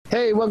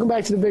Hey, welcome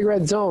back to the Big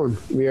Red Zone.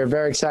 We are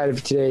very excited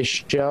for today's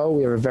show.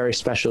 We have a very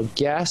special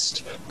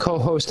guest,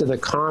 co-host of The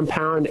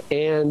Compound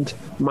and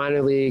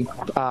minor league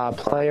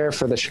player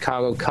for the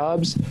Chicago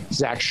Cubs.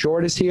 Zach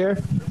Short is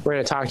here. We're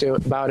going to talk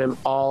about him,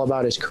 all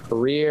about his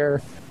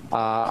career,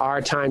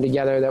 our time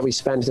together that we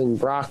spent in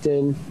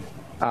Brockton,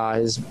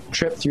 his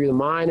trip through the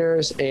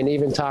minors, and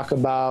even talk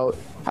about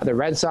how the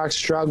Red Sox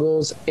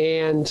struggles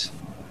and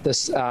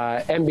this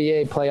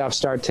NBA playoff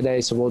start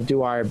today. So we'll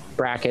do our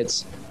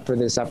brackets for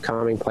this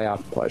upcoming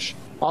playoff push.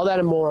 All that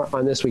and more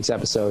on this week's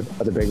episode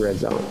of the Big Red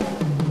Zone.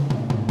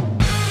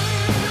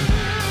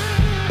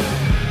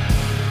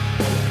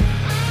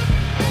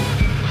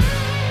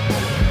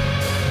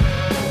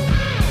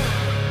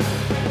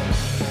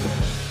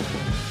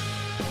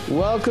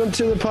 Welcome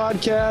to the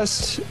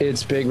podcast.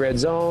 It's Big Red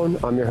Zone.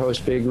 I'm your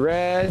host, Big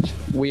Red.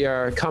 We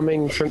are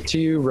coming to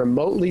you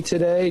remotely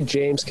today.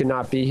 James could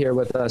not be here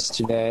with us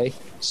today,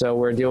 so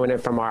we're doing it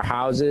from our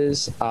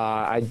houses.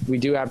 We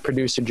do have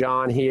producer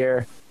John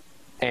here,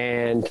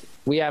 and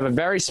we have a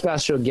very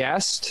special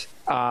guest.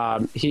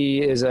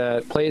 He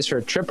plays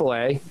for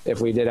AAA,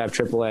 if we did have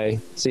AAA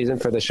season,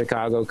 for the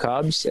Chicago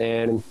Cubs,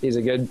 and he's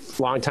a good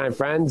longtime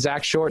friend.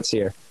 Zach Short's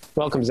here.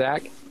 Welcome,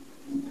 Zach.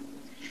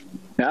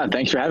 Yeah,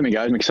 thanks for having me,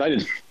 guys. I'm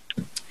excited.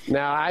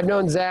 Now, I've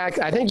known Zach.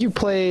 I think you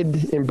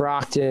played in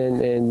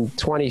Brockton in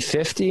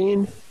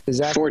 2015. Is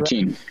that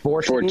 14?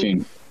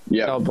 14.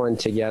 Yeah. All blend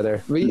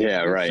together.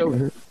 Right.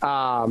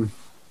 So,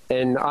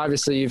 and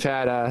obviously, you've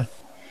had a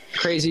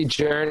crazy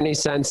journey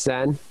since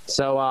then.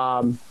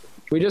 So,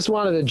 we just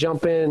wanted to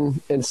jump in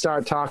and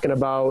start talking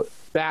about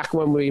back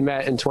when we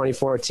met in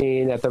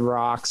 2014 at the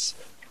Rocks.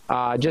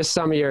 Just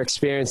some of your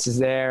experiences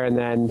there, and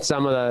then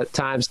some of the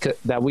times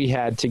that we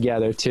had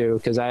together too,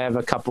 because I have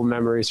a couple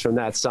memories from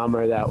that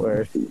summer that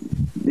were.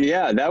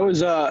 Yeah, that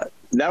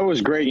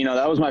was great. You know,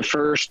 that was my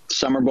first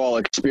summer ball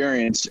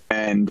experience,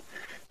 and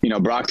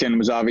Brockton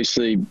was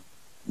obviously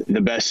the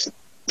best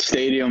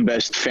stadium,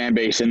 best fan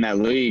base in that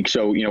league.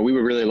 So we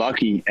were really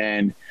lucky,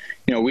 and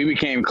we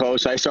became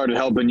close. I started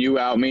helping you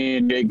out, me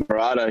and Jake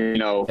Murata.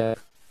 Yeah.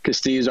 Because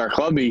Steve's our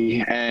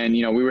clubby, and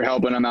we were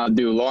helping him out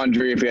do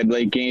laundry if we had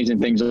late games and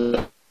things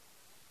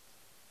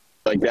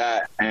like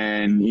that.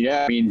 And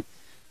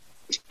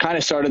kind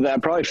of started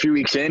that probably a few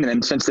weeks in, and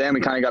then since then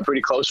we kind of got pretty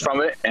close from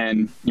it.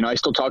 And I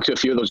still talk to a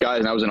few of those guys,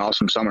 and that was an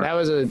awesome summer. That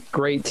was a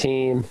great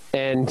team,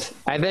 and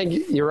I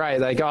think you're right.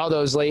 Like all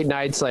those late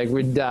nights, like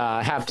we'd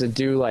have to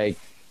do like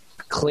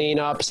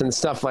cleanups and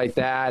stuff like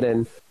that.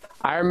 And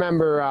I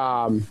remember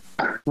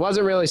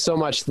wasn't really so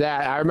much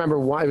that. I remember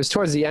it was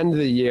towards the end of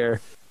the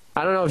year.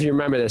 I don't know if you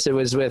remember this. It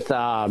was with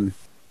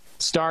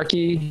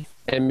Starkey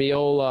and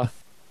Miola,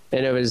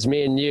 and it was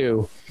me and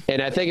you. And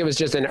I think it was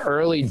just an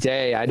early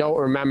day. I don't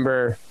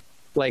remember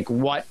like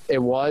what it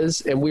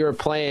was. And we were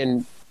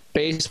playing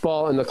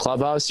baseball in the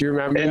clubhouse. You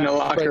remember? In the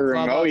locker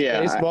room. Oh,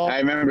 yeah. I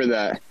remember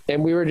that.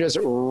 And we were just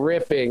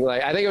ripping,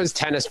 like, I think it was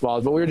tennis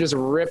balls, but we were just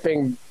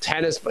ripping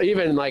tennis,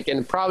 even like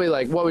in probably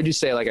like, what would you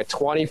say, like a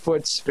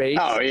 20-foot space?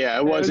 Oh, yeah.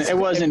 It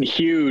wasn't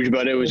huge,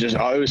 but it was just,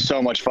 it was so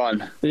much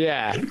fun.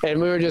 Yeah. And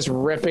we were just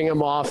ripping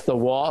them off the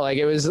wall. Like,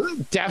 it was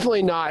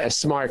definitely not a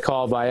smart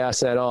call by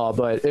us at all,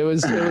 but it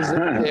was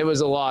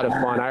a lot of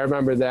fun. I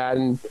remember that.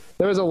 And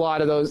there was a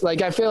lot of those,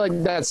 like, I feel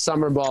like that's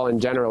summer ball in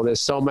general.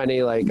 There's so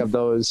many like of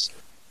those,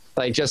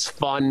 like just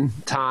fun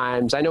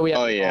times. I know we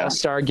had the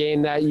All-Star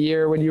game that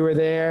year when you were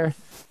there,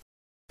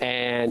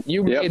 and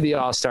you made the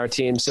All-Star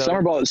team. So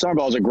summer ball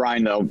is a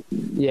grind, though.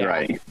 Yeah,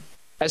 right.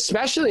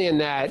 Especially in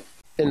the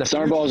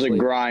summer ball is a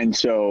grind.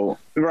 So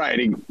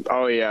right.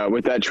 Oh yeah,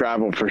 with that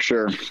travel for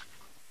sure.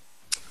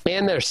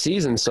 And their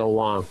season's so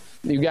long.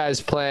 You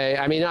guys play.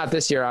 I mean, not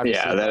this year,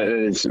 obviously. Yeah, that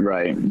is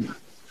right.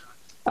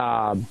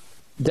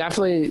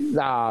 Definitely.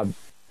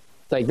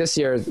 Like this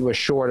year was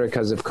shorter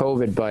because of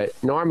COVID, but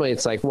normally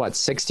it's like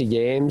 60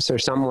 games or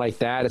something like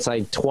that. It's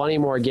like 20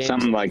 more games.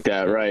 Something like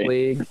that, right?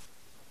 League.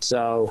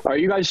 So are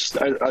you guys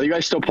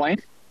still playing?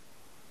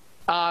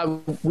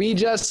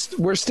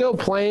 We're still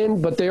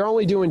playing, but they're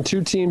only doing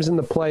 2 teams in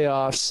the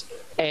playoffs.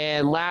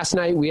 And last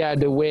night we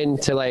had to win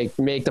to like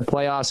make the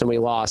playoffs, and we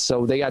lost.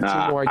 So they got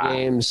 2 more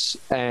games,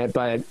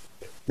 but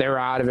they're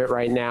out of it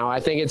right now. I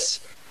think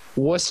it's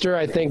Worcester,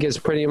 I think, is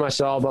pretty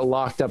much all but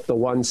locked up the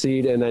 1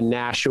 seed, and then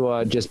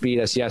Nashua just beat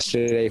us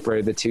yesterday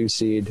for the 2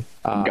 seed.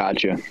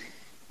 Gotcha.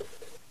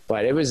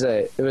 But it was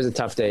a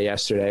tough day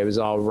yesterday. It was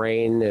all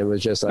rain. It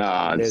was just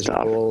like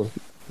miserable.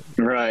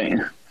 Right.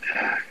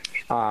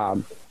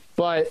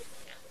 But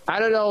I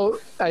don't know.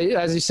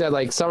 As you said,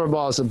 like summer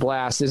ball is a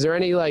blast. Is there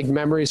any like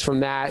memories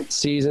from that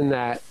season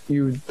that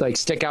you like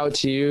stick out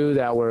to you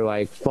that were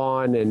like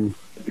fun and?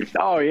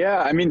 Oh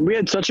yeah. I mean, we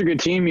had such a good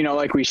team,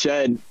 like we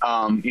said,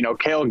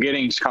 Cale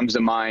Giddings comes to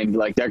mind.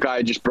 Like that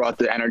guy just brought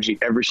the energy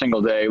every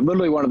single day.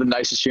 Literally one of the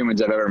nicest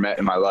humans I've ever met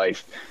in my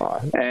life.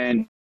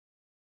 And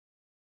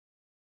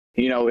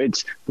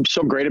it's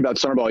so great about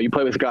summer ball. You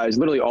play with guys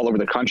literally all over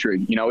the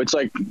country. It's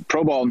like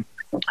pro ball,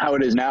 how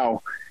it is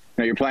now.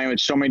 You're playing with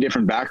so many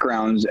different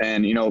backgrounds.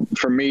 And,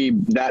 for me,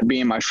 that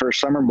being my first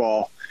summer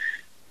ball,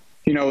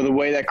 the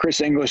way that Chris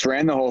Inglis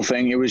ran the whole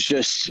thing,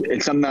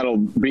 it's something that'll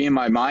be in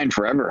my mind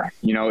forever.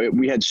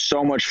 We had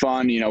so much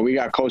fun. We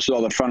got close with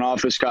all the front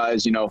office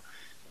guys.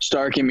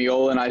 Stark and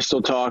Miola and I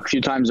still talk a few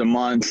times a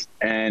month,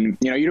 and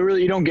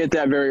you don't get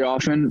that very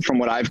often from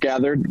what I've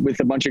gathered with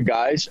a bunch of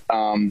guys.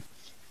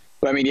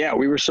 But I mean, yeah,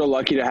 we were so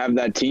lucky to have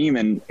that team,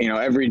 and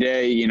every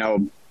day,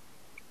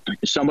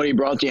 somebody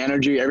brought the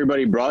energy,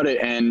 everybody brought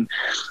it, and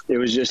it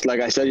was just like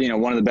I said,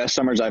 one of the best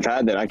summers I've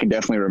had that I can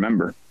definitely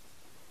remember.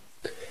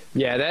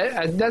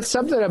 Yeah, that's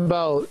something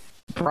about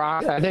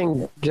Brock. I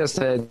think just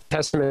a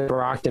testament to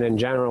Brockton in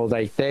general.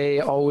 Like, they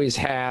always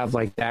have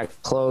like that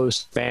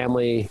close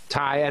family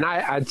tie. And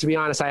I to be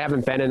honest, I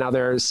haven't been in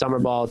other summer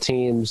ball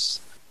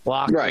teams,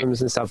 locker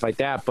rooms and stuff like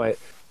that. But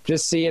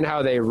just seeing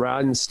how they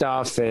run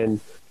stuff,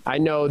 and I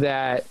know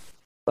that,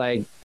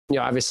 like,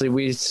 obviously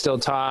we still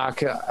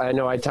talk. I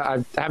know I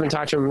haven't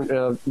talked to him in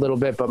a little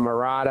bit, but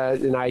Murata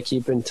and I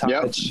keep in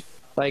touch. Yep.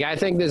 Like, I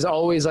think there's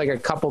always like a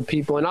couple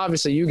people, and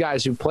obviously you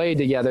guys who played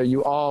together,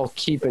 you all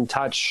keep in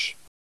touch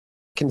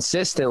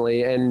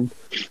consistently. And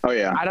oh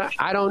yeah,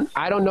 I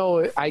don't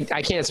know.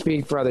 I can't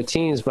speak for other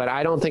teams, but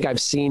I don't think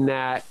I've seen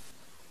that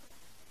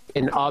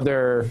in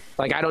other,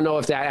 like, I don't know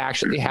if that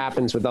actually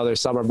happens with other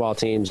summer ball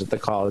teams at the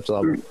college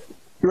level.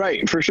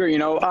 Right, for sure.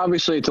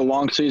 Obviously it's a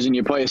long season.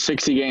 You play a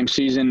 60-game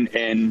season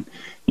in,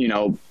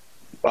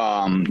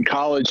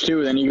 college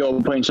too. Then you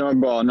go playing summer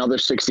ball another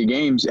 60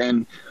 games,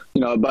 and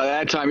by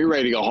that time you're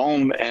ready to go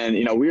home. And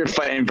we were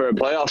fighting for a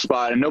playoff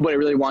spot, and nobody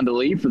really wanted to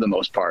leave for the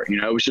most part.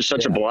 It was just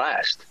such a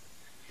blast.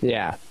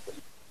 Yeah,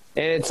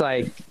 and it's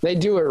like they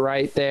do it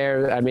right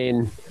there. I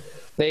mean,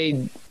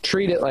 they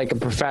treat it like a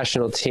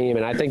professional team,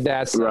 and I think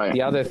that's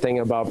the other thing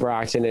about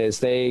Brockton is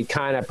they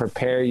kind of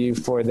prepare you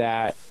for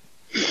that.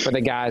 For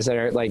the guys that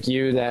are like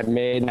you that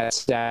made that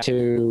step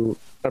to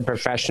a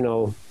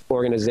professional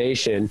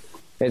organization,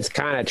 it's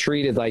kind of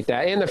treated like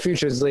that. And the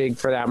Futures League,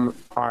 for that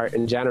part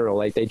in general,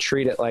 like they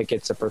treat it like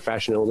it's a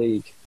professional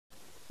league.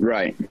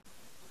 Right.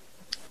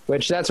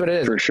 Which that's what it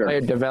is. For sure. Player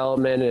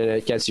development, and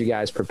it gets you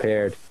guys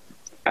prepared.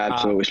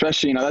 Absolutely.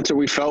 Especially, that's what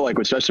we felt like,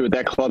 especially with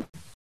that clubhouse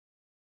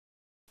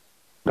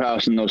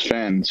and those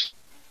fans.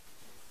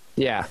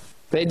 Yeah,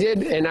 they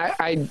did. And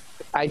I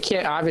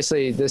can't,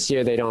 obviously this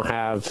year they don't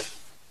have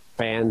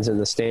fans in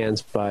the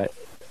stands, but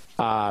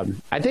I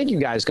think you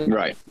guys got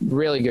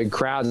really good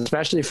crowds,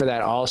 especially for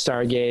that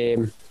All-Star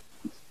game.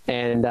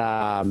 And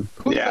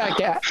who's that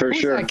guy? For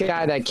sure. That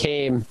guy that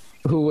came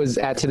who was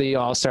to the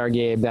All-Star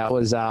game? That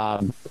was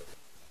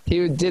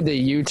he did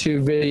the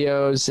YouTube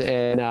videos,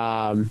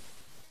 and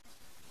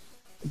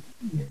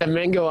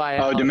Domingo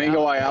Ayala. Oh,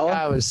 Domingo Ayala?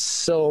 That was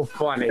so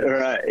funny.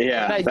 Right,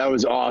 yeah, that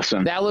was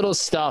awesome. That little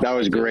stuff. That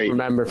was great.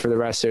 Remember for the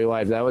rest of your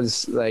life. That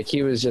was like,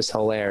 he was just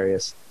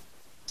hilarious.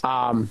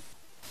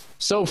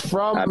 So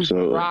from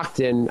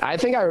Brockton, I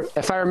think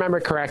if I remember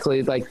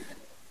correctly, like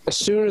as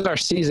soon as our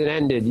season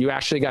ended, you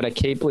actually got a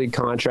Cape League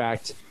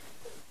contract,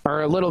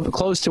 or a little bit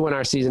close to when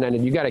our season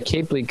ended. You got a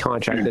Cape League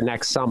contract the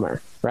next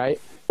summer, right?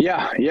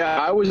 Yeah.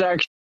 I was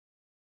actually,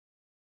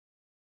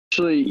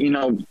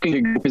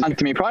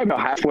 to me probably about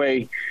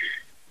halfway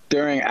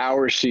during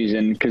our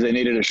season because they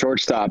needed a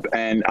shortstop,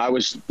 and I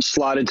was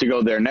slotted to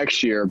go there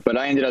next year, but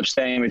I ended up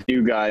staying with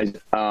you guys,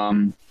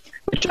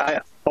 which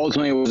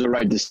ultimately was the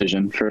right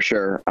decision for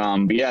sure.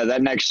 But yeah,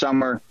 that next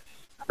summer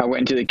I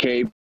went to the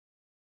Cape,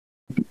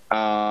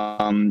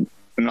 and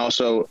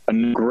also a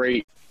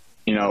great,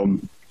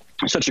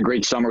 such a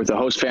great summer with the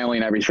host family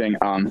and everything.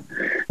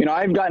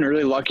 I've gotten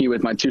really lucky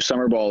with my 2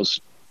 summer balls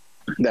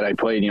that I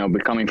played,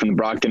 but coming from the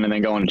Brockton and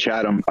then going to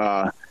Chatham.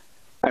 I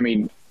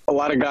mean, a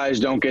lot of guys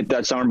don't get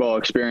that summer ball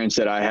experience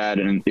that I had,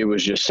 and it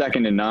was just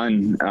second to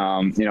none.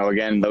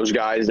 Again, those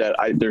guys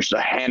there's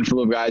a handful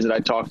of guys that I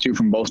talk to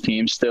from both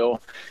teams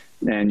still.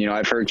 And,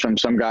 I've heard from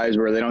some guys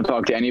where they don't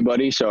talk to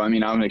anybody. So, I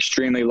mean, I'm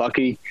extremely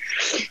lucky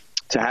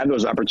to have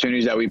those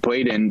opportunities that we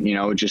played in. You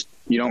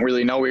don't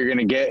really know what you're going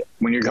to get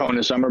when you're going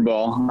to summer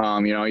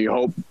ball. You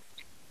hope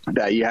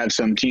that you have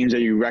some teams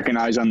that you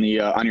recognize on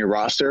your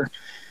roster.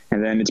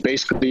 And then it's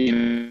basically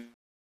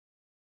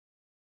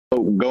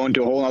going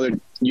to a whole other,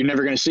 you're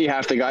never going to see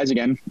half the guys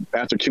again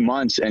after 2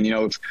 months. And,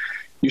 if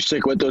you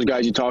stick with those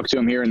guys, you talk to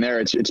them here and there,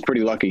 it's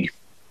pretty lucky.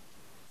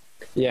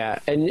 Yeah.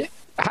 And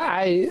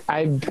I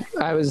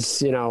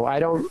was, I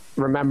don't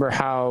remember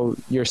how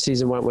your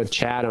season went with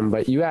Chatham,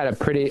 but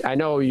I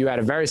know you had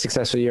a very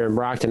successful year in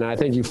Brockton. And I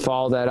think you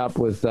followed that up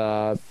with,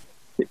 I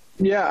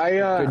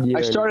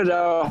started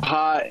out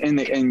hot in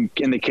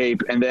the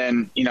Cape, and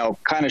then,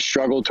 kind of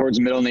struggled towards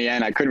the middle and the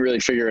end. I couldn't really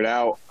figure it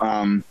out.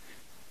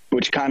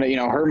 Which kind of,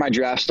 hurt my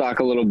draft stock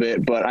a little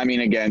bit. But I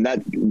mean, again,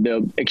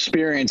 the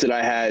experience that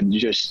I had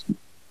just,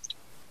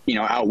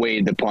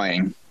 outweighed the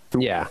playing.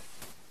 Yeah.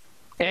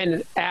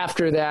 And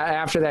after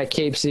that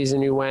Cape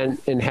season, you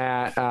went and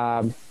had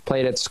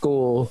played at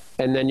school,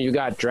 and then you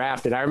got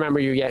drafted. I remember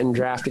you getting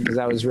drafted because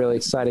that was really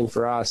exciting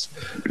for us.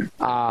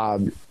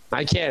 I'm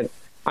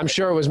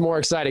sure it was more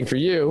exciting for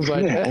you,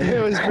 but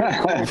it was pretty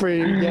cool for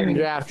you getting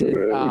drafted.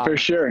 For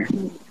sure.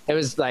 It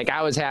was like,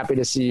 I was happy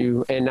to see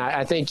you. And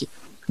I think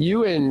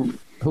you and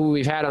who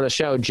we've had on the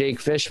show, Jake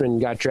Fishman,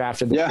 got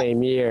drafted the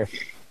same year.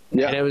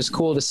 Yeah. And it was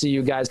cool to see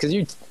you guys because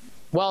you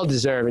well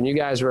deserved and you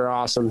guys were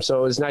awesome. So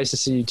it was nice to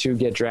see you two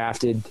get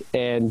drafted,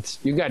 and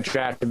you got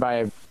drafted by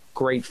a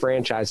great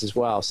franchise as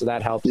well. So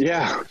that helps.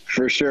 Yeah,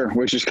 for sure.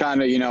 Which is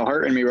kind of,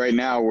 hurting me right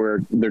now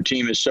where their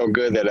team is so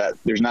good that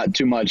there's not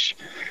too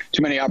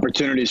many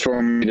opportunities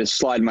for me to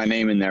slide my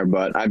name in there.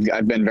 But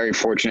I've been very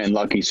fortunate and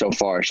lucky so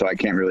far, so I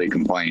can't really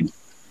complain.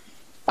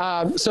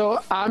 So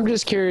I'm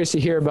just curious to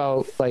hear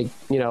about,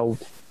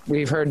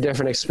 we've heard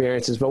different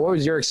experiences, but what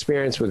was your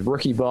experience with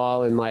rookie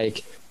ball and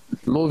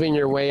moving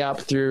your way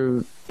up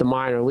through the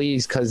minor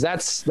leagues? Because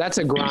that's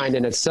a grind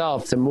in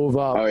itself to move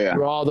up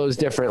through all those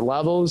different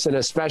levels, and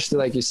especially,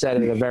 like you said,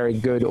 in a very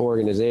good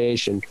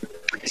organization.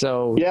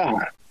 So yeah,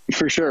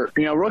 for sure.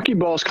 Rookie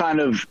ball is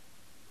kind of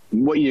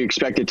what you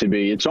expect it to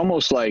be. It's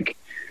almost like,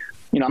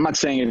 I'm not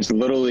saying it's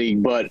Little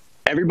League, but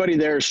everybody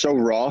there is so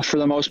raw for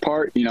the most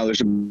part.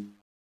 There's a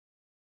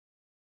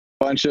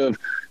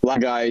lot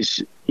of guys,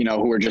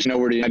 who are just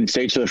nowhere to the United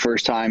States for the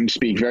first time,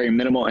 speak very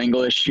minimal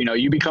English.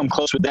 You become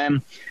close with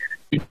them.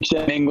 You teach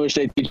English,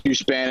 they teach you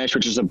Spanish,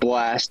 which is a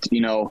blast,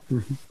 and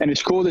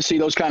it's cool to see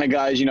those kind of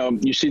guys.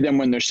 You see them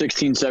when they're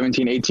 16,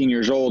 17, 18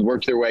 years old,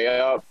 work their way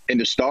up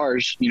into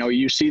stars.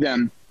 You see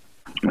them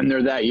when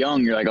they're that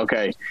young, you're like,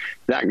 okay,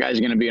 that guy's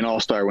going to be an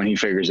all-star when he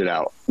figures it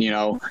out,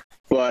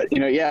 but,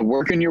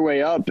 working your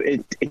way up,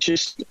 it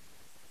just,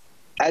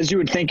 as you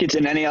would think it's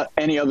in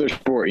any other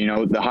sport,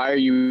 the higher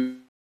you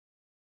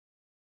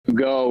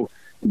go,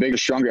 the bigger,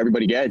 stronger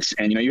everybody gets.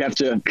 And, you have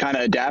to kind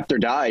of adapt or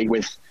die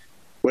with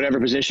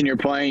whatever position you're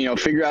playing,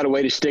 figure out a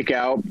way to stick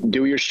out,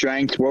 do your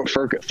strengths,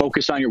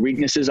 focus on your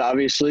weaknesses,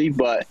 obviously.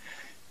 But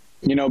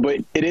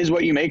it is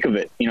what you make of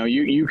it.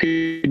 You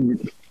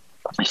could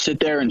sit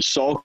there and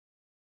sulk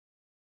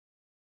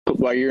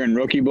while you're in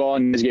rookie ball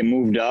and just get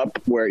moved up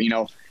where,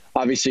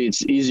 obviously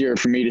it's easier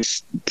for me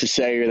to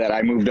say that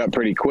I moved up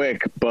pretty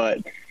quick, but,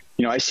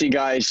 I see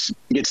guys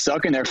get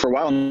stuck in there for a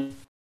while and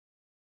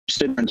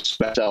sit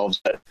themselves.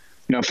 But,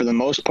 for the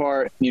most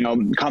part,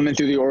 coming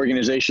through the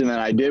organization that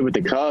I did with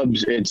the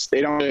Cubs,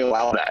 they don't really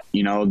allow that.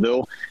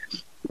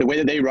 The way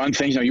that they run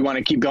things, you want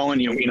to keep going,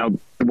 the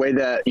way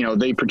that,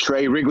 they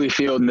portray Wrigley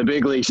Field in the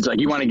big leagues, it's like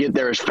you want to get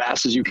there as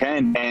fast as you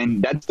can,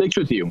 and that sticks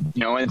with you,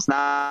 and it's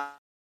not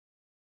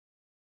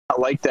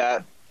like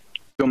that.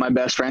 My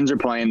best friends are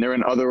playing, they're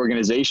in other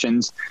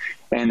organizations,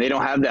 and they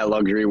don't have that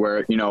luxury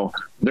where,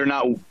 they're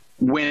not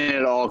winning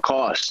at all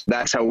costs.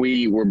 That's how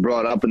we were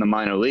brought up in the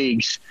minor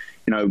leagues,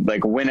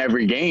 win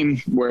every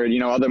game where,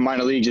 other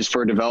minor leagues is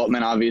for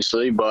development,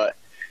 obviously. But,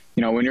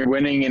 when you're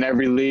winning in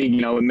every league,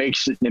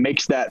 it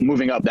makes that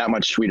moving up that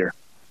much sweeter.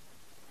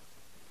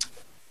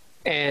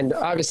 And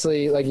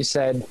obviously, like you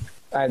said,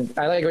 I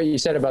like what you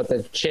said about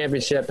the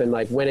championship and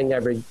winning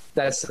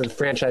that's the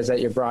franchise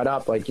that you brought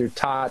up. You're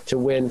taught to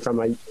win from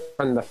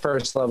the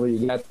first level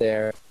you get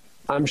there.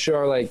 I'm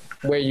sure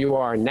where you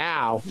are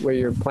now, where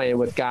you're playing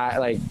with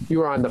guys,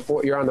 you're on the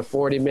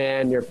 40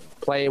 man, you're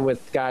playing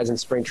with guys in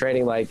spring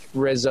training like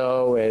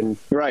Rizzo and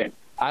right.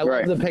 I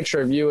love the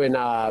picture of you and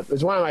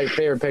it's one of my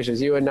favorite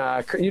pictures. You and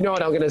you know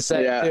what I'm gonna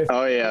say. Yeah.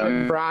 Oh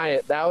yeah.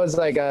 Bryant. That was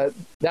that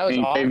was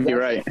awesome. You're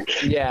right.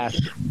 Yeah.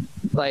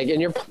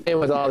 And you're playing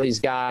with all these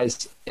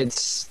guys.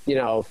 It's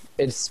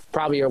it's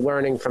probably you're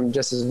learning from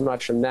just as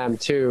much from them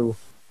too.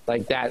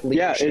 That leadership.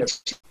 Yeah,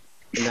 it's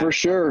for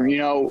sure.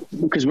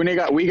 Because when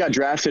we got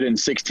drafted in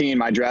 16,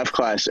 my draft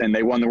class, and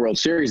they won the World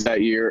Series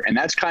that year, and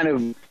that's kind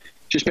of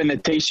just been the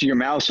taste of your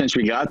mouth since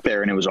we got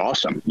there, and it was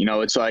awesome.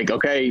 It's like,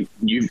 okay,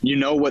 you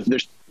know what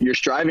you're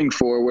striving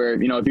for. Where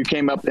if you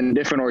came up in a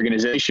different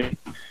organization,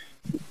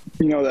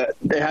 that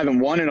they haven't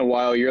won in a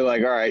while, you're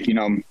like, all right,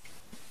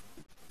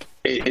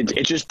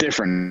 it's just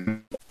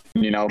different,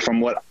 from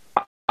what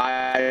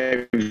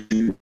other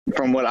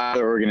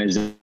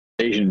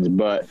organizations.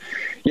 But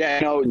yeah,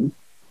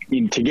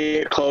 to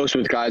get close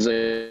with guys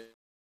like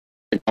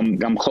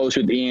I'm close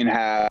with Ian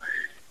Happ,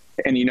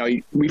 and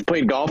we've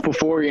played golf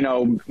before,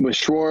 with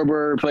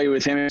Schwarber, played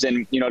with him,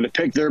 and to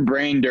pick their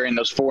brain during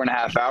those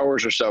 4.5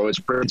 hours or so, it's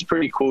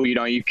pretty cool.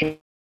 You can't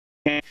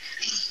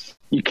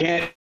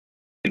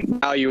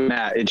value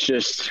that.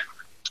 It's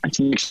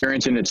an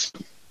experience, and it's.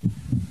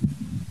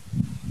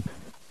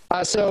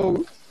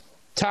 So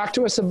talk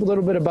to us a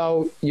little bit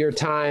about your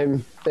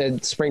time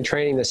at spring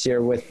training this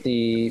year with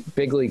the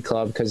big league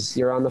club, because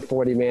you're on the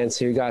 40 man.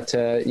 So you got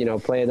to,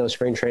 play in those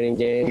spring training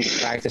games,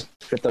 practice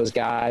with those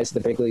guys, the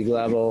big league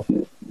level.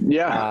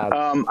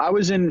 Yeah. I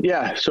was in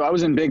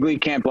big league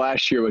camp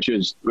last year, which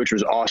was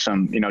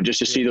awesome, just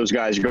to see those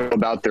guys go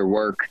about their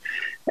work.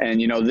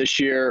 And, this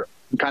year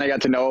kind of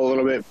got to know a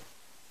little bit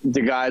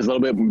the guys a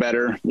little bit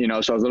better, so I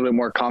was a little bit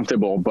more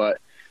comfortable.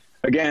 But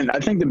again, I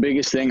think the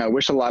biggest thing I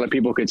wish a lot of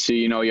people could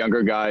see,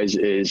 younger guys,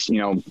 is,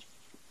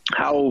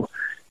 how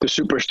the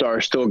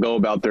superstars still go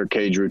about their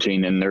cage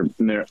routine and their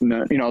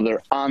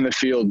on the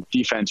field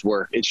defense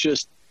work. It's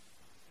just,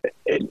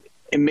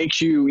 it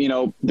makes you,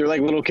 they're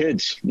like little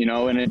kids,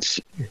 and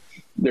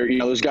they're,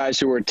 those guys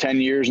who were 10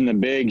 years in the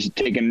bigs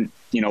taking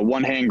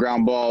one hand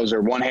ground balls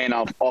or one hand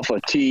off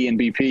a tee and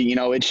BP.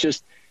 It's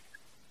just,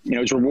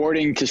 it's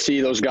rewarding to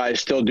see those guys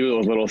still do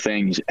those little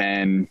things.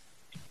 And,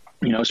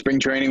 spring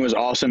training was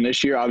awesome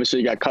this year.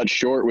 Obviously got cut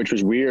short, which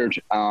was weird.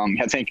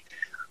 I think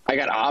I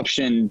got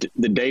optioned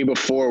the day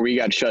before we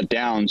got shut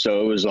down.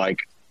 So it was like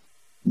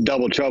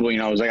double trouble.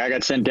 It was like I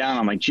got sent down.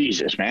 I'm like,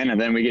 Jesus, man.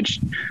 And then we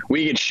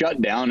get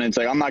shut down. And it's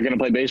like, I'm not going to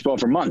play baseball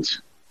for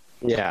months.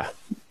 Yeah,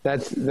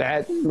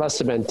 that must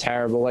have been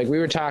terrible. Like we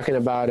were talking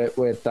about it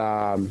with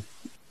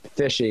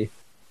Fishy,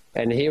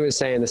 and he was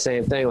saying the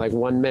same thing. Like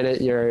 1 minute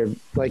you're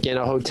like in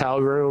a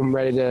hotel room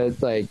ready to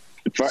like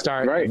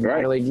start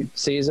minor league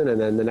season,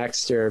 and then the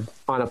next you're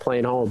on a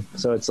plane home.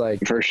 So it's like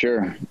for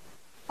sure.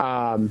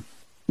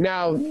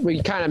 Now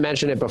we kind of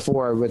mentioned it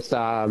before with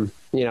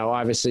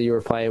obviously you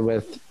were playing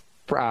with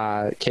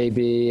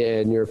KB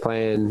and you were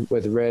playing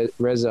with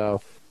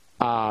Rizzo.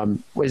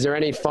 Was there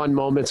any fun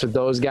moments with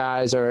those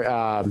guys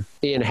or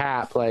Ian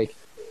Happ? Like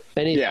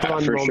any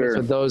fun moments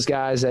with those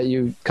guys that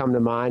you come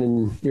to mind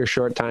in your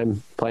short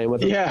time playing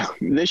with them? Yeah,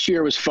 this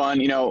year was fun.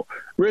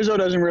 Rizzo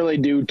doesn't really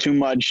do too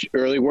much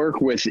early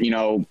work with,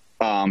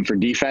 for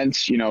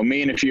defense.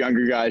 Me and a few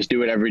younger guys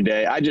do it every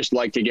day. I just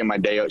like to get my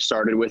day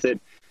started with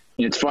it.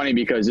 And it's funny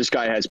because this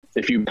guy has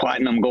a few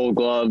gold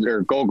gloves,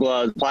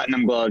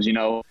 platinum gloves,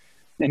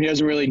 and he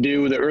doesn't really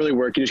do the early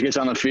work. He just gets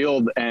on the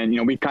field,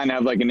 and we kind of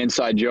have like an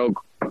inside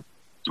joke.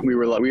 We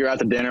were at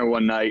the dinner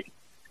one night,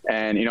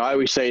 and I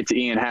always say to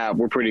Ian Happ,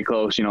 we're pretty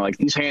close. Like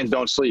these hands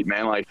don't sleep,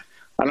 man. Like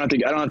I don't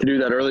have to do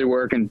that early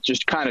work, and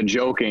just kind of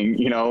joking,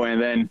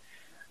 And then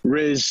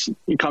Riz,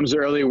 he comes to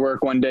early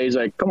work one day. He's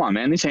like, "Come on,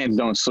 man, these hands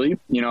don't sleep."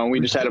 We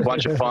just had a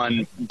bunch of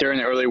fun during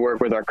the early work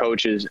with our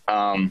coaches.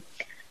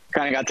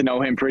 Kind of got to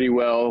know him pretty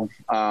well.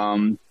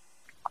 And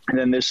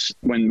then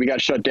when we got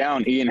shut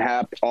down, Ian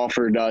Happ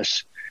offered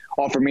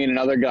me and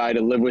another guy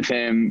to live with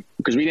him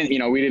because we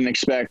didn't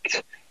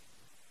expect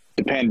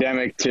the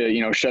pandemic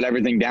to, shut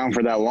everything down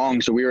for that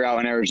long. So we were out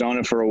in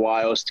Arizona for a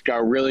while,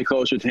 got really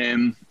close with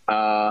him.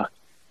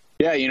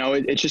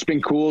 It's just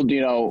been cool,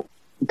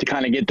 to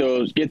kind of get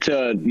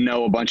to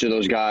know a bunch of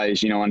those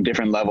guys, on a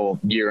different level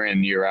year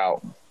in, year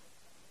out.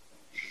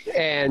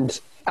 And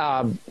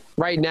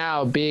right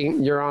now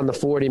you're on the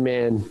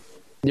 40-man,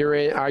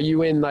 are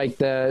you in like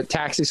the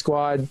taxi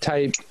squad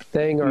type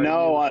thing? Or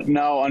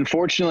No,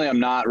 unfortunately I'm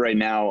not right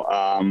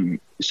now.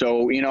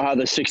 So how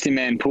the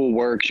 60-man pool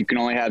works, you can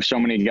only have so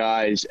many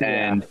guys.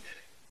 And,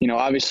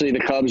 obviously the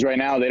Cubs right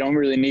now, they don't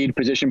really need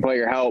position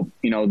player help.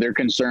 Their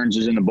concerns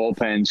is in the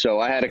bullpen. So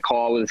I had a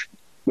call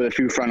with a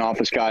few front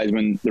office guys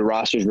when the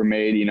rosters were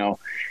made.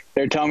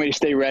 They're telling me to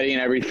stay ready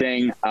and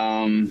everything.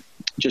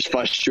 Just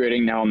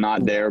frustrating now I'm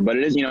not there, but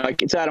it is,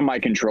 it's out of my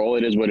control.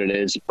 It is what it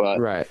is, but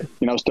right.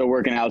 Still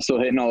working out, still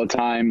hitting all the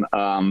time.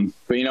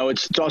 But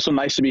it's also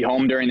nice to be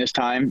home during this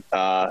time.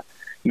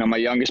 My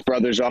youngest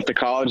brother's off to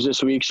college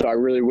this week, so I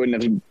really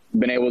wouldn't have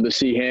been able to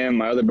see him.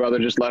 My other brother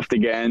just left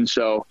again.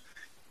 So,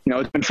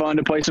 it's been fun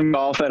to play some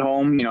golf at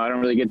home. I don't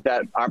really get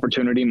that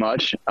opportunity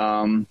much.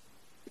 I'm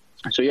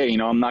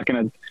not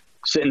going to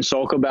sit and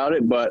sulk about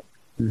it, but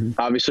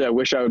obviously I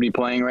wish I would be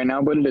playing right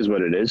now, but it is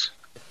what it is.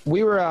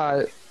 We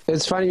were,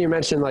 it's funny you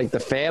mentioned like the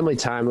family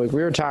time. Like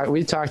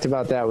we talked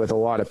about that with a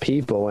lot of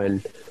people,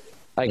 and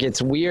like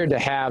it's weird to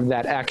have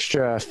that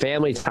extra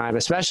family time,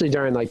 especially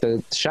during like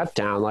the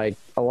shutdown. Like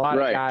a lot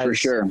of guys, for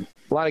sure.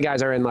 A lot of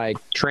guys are in like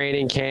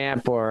training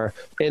camp or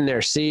in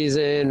their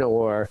season,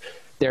 or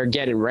they're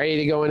getting ready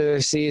to go into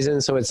the season.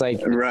 So it's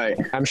like, right.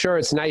 I'm sure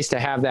it's nice to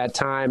have that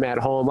time at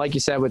home, like you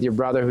said, with your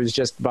brother who's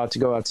just about to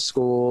go out to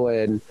school.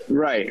 And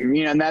right.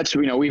 And that's,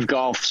 we've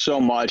golfed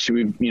so much.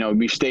 We've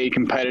stayed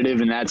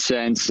competitive in that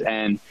sense.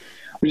 And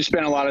we just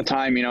spend a lot of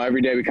time,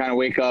 every day we kind of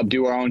wake up,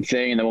 do our own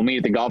thing, and then we'll meet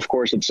at the golf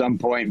course at some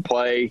point and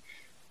play.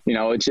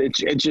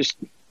 It just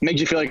makes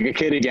you feel like a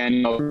kid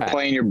again, right.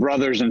 Playing your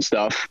brothers and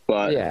stuff.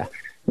 But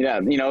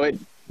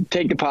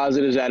take the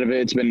positives out of it.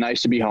 It's been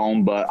nice to be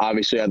home, but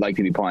obviously I'd like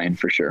to be playing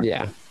for sure.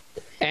 Yeah.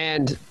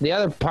 And the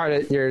other part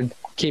that you're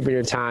keeping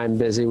your time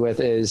busy with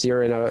is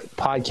you're in a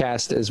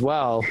podcast as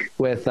well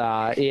with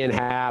Ian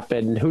Happ,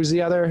 and who's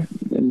the other?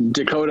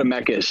 Dakota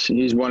Meckes.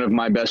 He's one of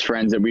my best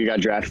friends that we got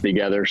drafted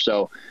together.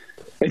 So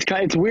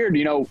it's weird,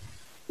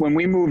 when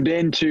we moved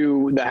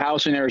into the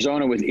house in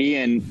Arizona with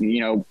Ian,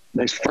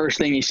 his first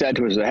thing he said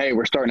to us was, "Hey,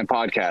 we're starting a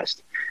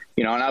podcast."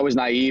 And I was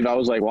naive. I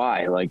was like,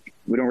 why? Like,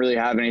 we don't really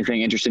have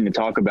anything interesting to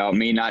talk about.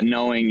 Me not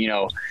knowing,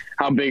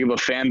 how big of a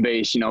fan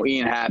base,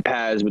 Ian Happ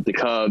has with the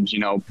Cubs.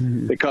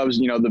 The Cubs,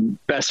 the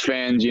best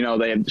fans,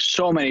 they have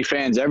so many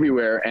fans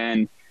everywhere.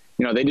 And,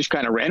 they just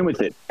kind of ran with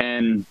it.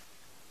 And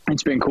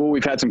it's been cool.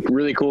 We've had some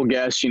really cool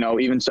guests,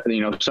 even,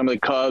 some of the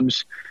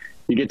Cubs.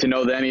 You get to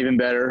know them even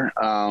better.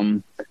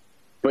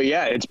 But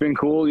yeah, it's been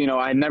cool.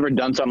 I had never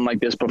done something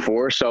like this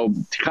before. So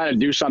to kind of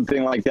do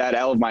something like that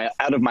out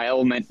of my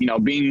element,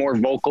 being more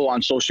vocal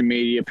on social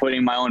media,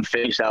 putting my own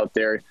face out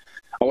there.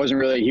 I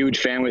wasn't really a huge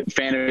fan of it,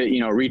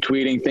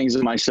 retweeting things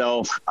of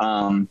myself.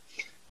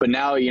 But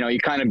now, you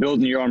kind of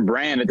building your own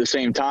brand at the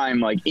same time.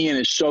 Like Ian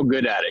is so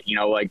good at it,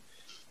 like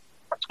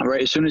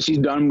right? As soon as he's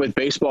done with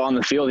baseball on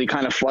the field, he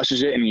kind of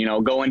flushes it and,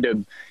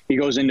 he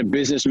goes into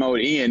business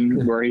mode,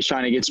 Ian, where he's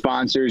trying to get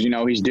sponsors.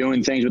 He's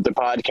doing things with the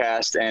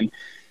podcast. And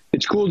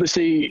it's cool to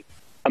see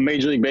a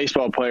Major League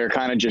Baseball player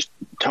kind of just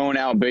tone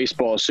out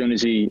baseball as soon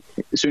as he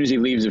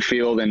leaves the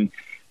field. And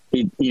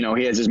he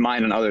has his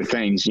mind on other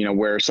things,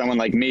 where someone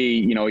like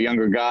me, a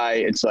younger guy,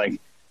 it's like,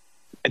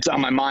 it's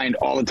on my mind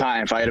all the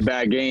time. If I had a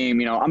bad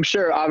game, I'm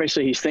sure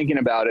obviously he's thinking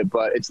about it,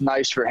 but it's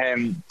nice for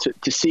him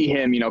to see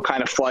him,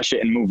 kind of flush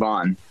it and move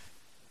on.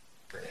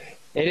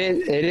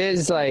 It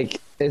is like,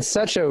 it's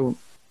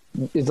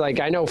like,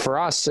 I know for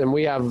us, and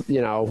we have,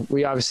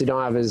 we obviously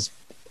don't have as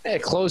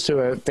close to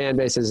a fan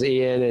base as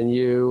Ian and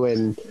you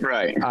and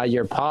right.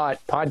 Your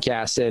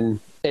podcast. And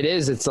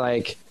it's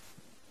like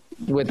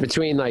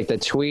between like the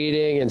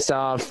tweeting and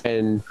stuff,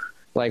 and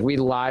like we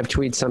live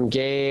tweet some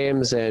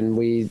games, and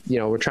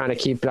we're trying to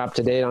keep it up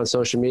to date on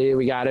social media.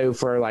 We got to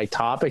for like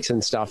topics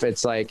and stuff.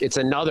 It's like, it's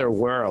another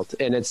world,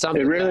 and it's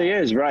something. It really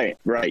is. Right.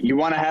 You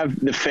want to have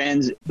the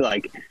fans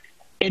like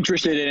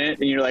interested in it,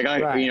 and you're like,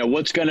 right.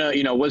 What's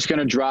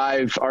gonna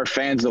drive our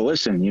fans to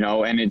listen,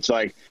 and it's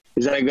like,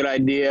 is that a good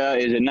idea?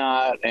 Is it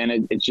not?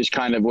 And it's just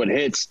kind of what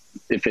hits.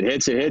 If it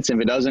hits, it hits. If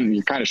it doesn't,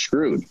 you're kind of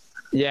screwed.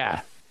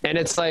 Yeah. And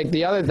it's like,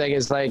 the other thing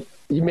is like,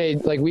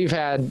 we've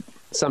had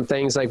some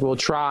things like we'll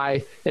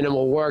try and it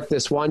will work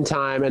this one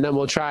time, and then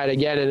we'll try it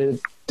again, and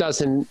it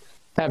doesn't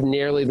have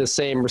nearly the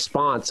same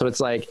response. So it's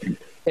like,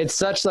 it's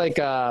such like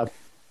I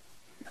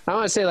don't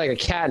want to say like a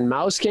cat and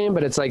mouse game,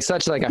 but it's like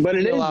such like a but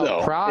it is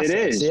though. process. It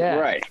is. Yeah.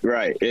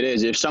 Right. It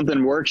is. If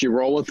something works, you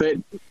roll with it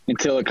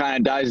until it kind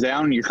of dies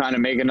down, and you kind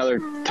of make another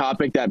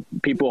topic that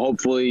people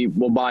hopefully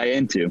will buy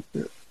into.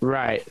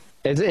 Right.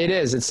 It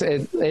is.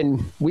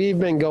 And we've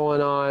been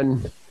going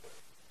on.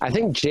 I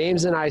think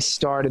James and I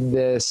started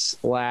this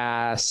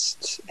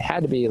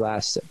had to be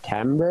last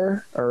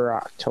September or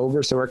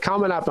October. So we're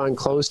coming up on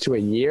close to a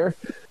year.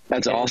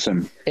 That's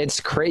awesome.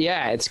 It's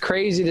it's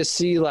crazy to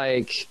see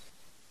like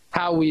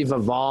how we've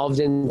evolved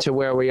into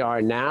where we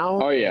are now.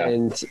 Oh yeah.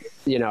 And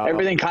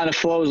everything kind of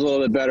flows a little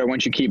bit better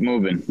once you keep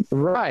moving.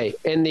 Right.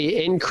 And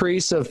the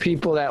increase of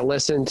people that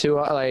listen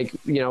to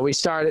we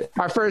started,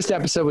 our first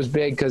episode was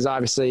big because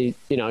obviously,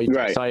 you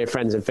right. saw your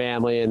friends and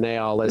family and they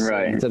all listened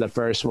right. to the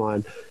first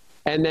one.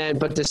 And then,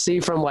 but to see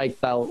from like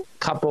the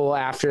couple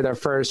after their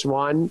first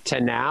one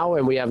to now,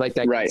 and we have like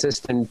that right.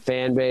 consistent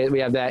fan base, we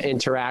have that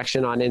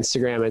interaction on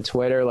Instagram and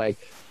Twitter. Like,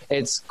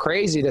 it's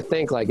crazy to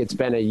think like it's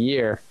been a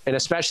year, and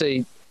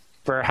especially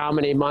for how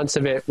many months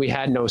of it we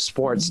had no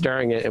sports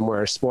during it, and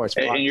we're a sports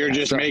podcast. And you're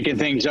just making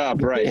things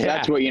up, right? Yeah.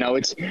 That's what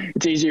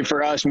it's easier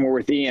for us when we're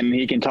with Ian.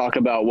 He can talk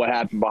about what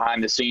happened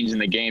behind the scenes in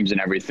the games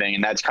and everything,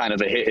 and that's kind of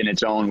a hit in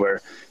its own,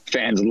 where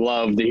fans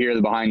love to hear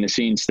the behind the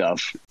scenes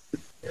stuff.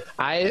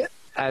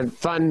 A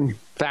fun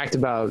fact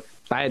about,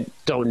 I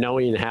don't know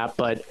Ian Happ,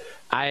 but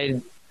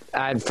I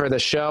for the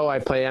show, I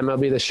play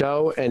MLB The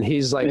Show, and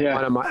he's like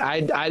one of my,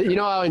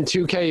 how in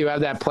 2K you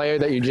have that player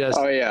that you just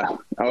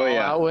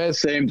out with?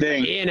 Same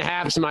thing. Ian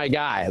Happ's my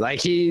guy.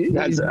 Like he's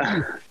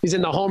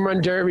in the home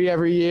run derby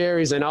every year.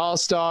 He's an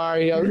all-star.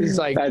 He's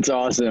like, that's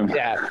awesome.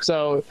 Yeah.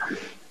 So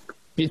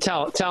you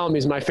tell him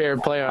he's my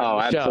favorite player on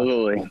the show.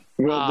 Absolutely.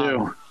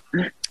 Will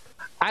do.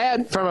 I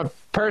had, from a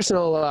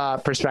personal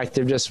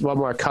perspective, just one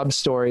more Cubs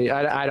story.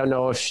 I don't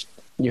know if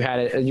you had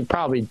it. You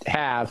probably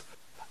have.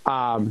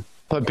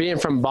 But being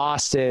from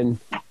Boston,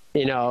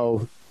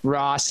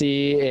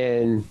 Rossi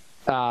and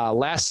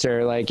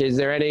Lester, like, is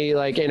there any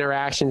like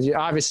interactions?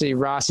 Obviously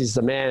Rossi's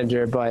the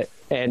manager,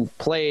 and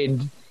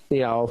played,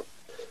 so,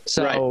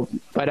 right.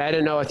 But I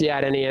didn't know if you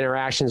had any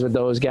interactions with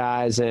those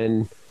guys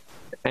and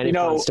any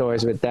fun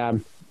stories with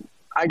them.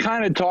 I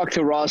kind of talked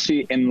to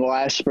Rossi in the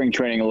last spring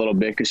training a little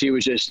bit, because he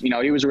was just,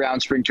 he was around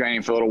spring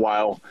training for a little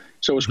while.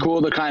 So it was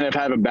cool to kind of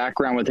have a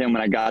background with him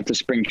when I got to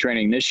spring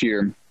training this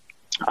year.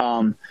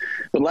 But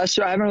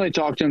Lester, I haven't really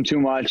talked to him too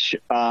much.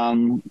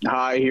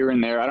 Hi, here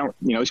and there. I don't,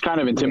 he's kind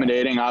of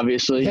intimidating,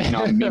 obviously.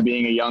 Me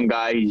being a young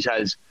guy, he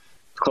has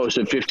close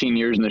to 15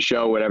 years in the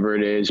show, whatever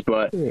it is.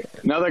 But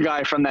another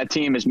guy from that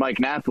team is Mike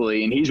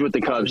Napoli, and he's with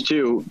the Cubs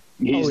too.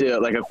 He's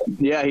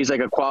he's like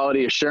a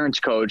quality assurance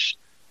coach.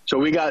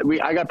 So I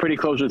got pretty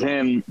close with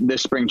him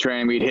this spring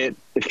training. We'd hit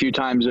a few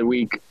times a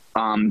week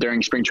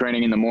during spring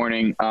training in the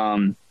morning.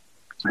 And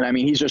I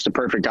mean, he's just a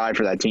perfect guy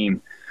for that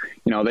team.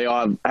 They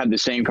all have the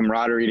same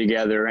camaraderie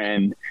together,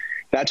 and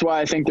that's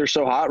why I think they're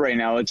so hot right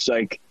now. It's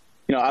like,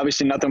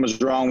 obviously nothing was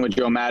wrong with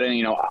Joe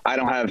Maddon. I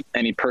don't have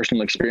any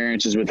personal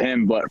experiences with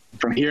him, but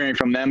from hearing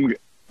from them,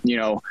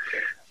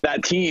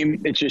 that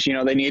team, it's just,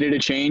 they needed a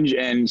change,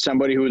 and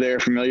somebody who they're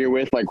familiar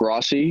with, like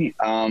Rossi,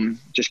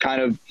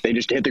 they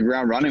just hit the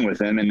ground running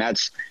with him. And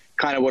that's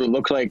kind of what it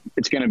looks like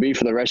it's going to be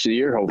for the rest of the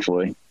year,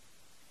 hopefully.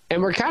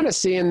 And we're kind of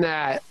seeing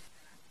that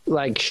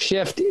like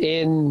shift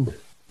in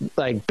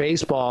like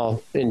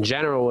baseball in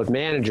general with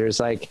managers,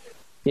 like,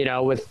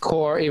 with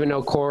Cora, even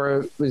though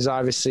Cora was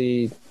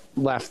obviously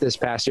left this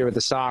past year with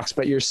the Sox,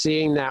 but you're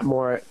seeing that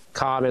more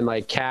common,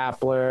 like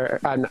Cap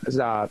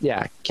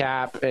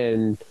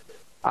and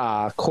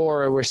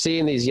Cora. We're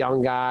seeing these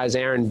young guys,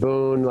 Aaron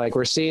Boone, like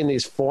we're seeing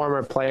these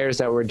former players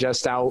that were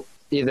just out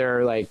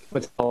either like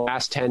within the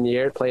last 10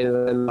 years, played in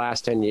the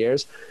last 10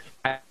 years.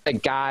 I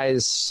think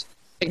guys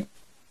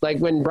like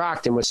when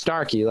Brockton was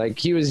Starkey, like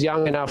he was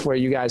young enough where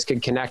you guys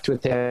could connect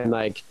with him,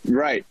 like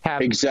right,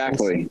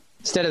 exactly.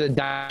 Instead of the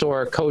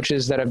dinosaur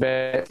coaches that have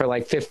been for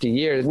like 50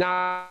 years.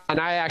 Nah,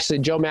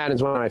 and Joe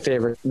Maddon's one of my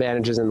favorite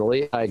managers in the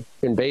league, like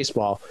in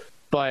baseball.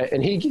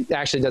 And he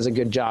actually does a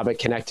good job at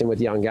connecting with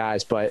young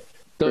guys. But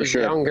those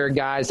younger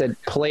guys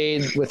that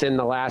played within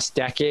the last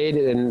decade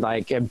and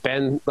like have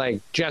been like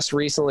just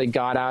recently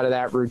got out of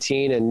that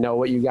routine and know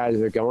what you guys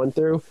are going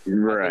through.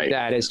 Right.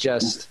 That is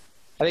just,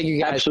 I think you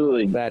guys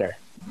absolutely are better.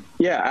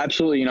 Yeah,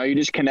 absolutely. You know, you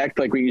just connect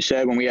like what you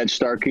said when we had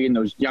Starkey and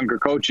those younger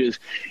coaches.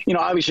 You know,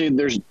 obviously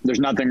there's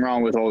nothing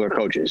wrong with older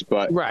coaches,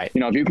 but right.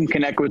 You know, if you can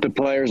connect with the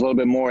players a little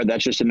bit more,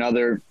 that's just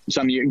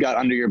something you got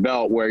under your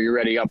belt where you're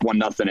already up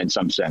 1-0 in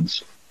some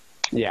sense.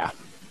 Yeah.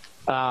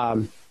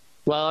 Well,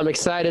 I'm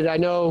excited. I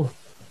know.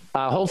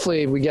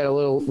 Hopefully, we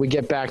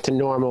get back to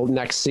normal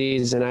next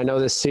season. I know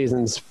this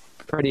season's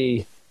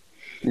pretty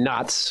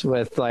nuts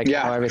with like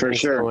how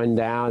everything's going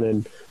down,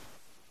 and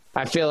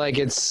I feel like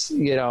it's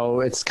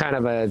kind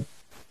of a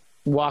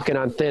walking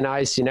on thin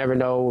ice. You never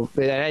know.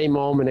 At any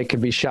moment, it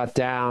could be shut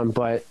down.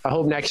 But I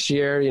hope next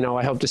year,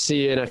 I hope to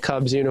see you in a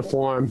Cubs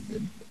uniform.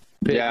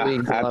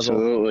 Yeah,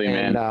 absolutely,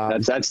 man.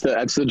 That's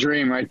the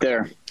dream right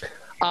there.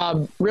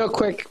 Real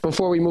quick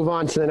before we move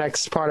on to the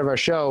next part of our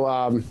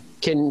show,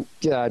 can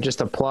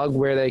just a plug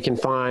where they can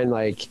find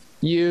like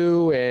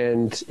you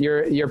and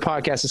your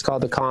podcast is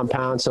called The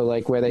Compound, so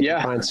like where they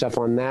can find stuff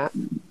on that.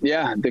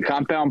 Yeah, The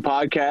Compound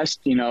Podcast.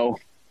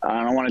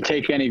 I don't want to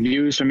take any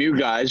views from you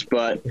guys,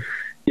 but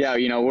yeah,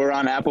 we're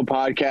on Apple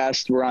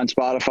Podcasts, we're on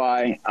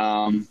Spotify.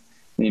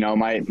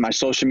 My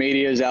social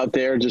media is out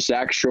there, just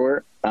Zach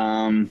Short.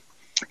 And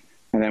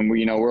then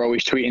we're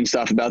always tweeting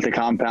stuff about The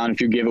Compound, a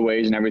few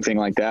giveaways and everything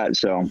like that.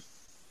 So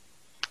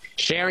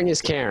sharing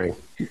is caring.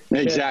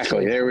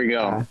 Exactly. There we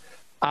go.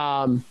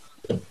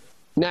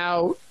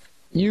 Now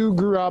you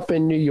grew up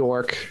in New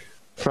York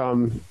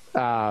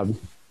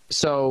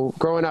so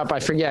growing up,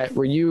 I forget,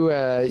 were you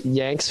a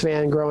Yanks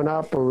fan growing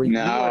up? Or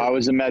I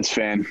was a Mets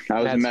fan.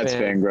 I was a Mets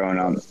fan growing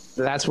up.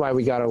 That's why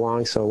we got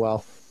along so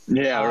well.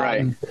 Yeah,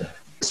 right.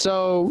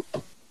 So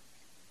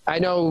I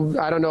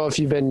don't know if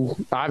you've been,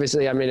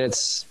 obviously, I mean,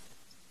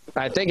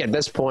 I think at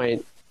this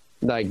point,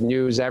 like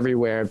news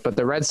everywhere, but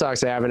the Red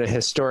Sox are having a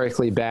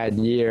historically bad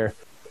year.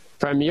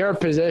 From your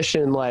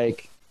position,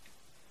 like,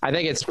 I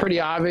think it's pretty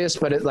obvious,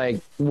 but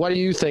what do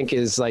you think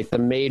is like the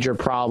major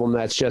problem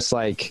that's just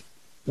like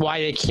why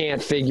they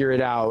can't figure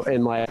it out?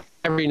 And like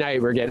every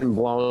night we're getting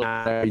blown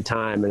out every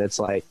time. And it's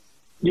like,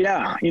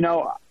 yeah,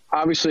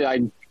 obviously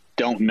I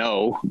don't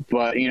know,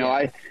 but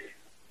I,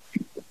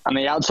 on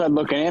the outside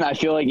looking in, I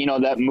feel like,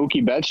 that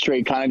Mookie Betts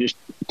trade kind of just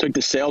took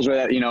the sails where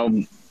that,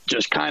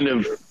 just kind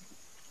of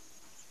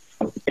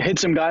hit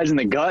some guys in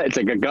the gut. It's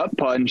like a gut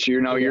punch,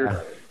 your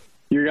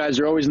guys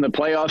are always in the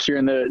playoffs. You're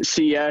in the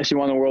CS, you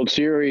won the World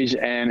Series.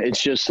 And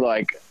it's just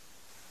like,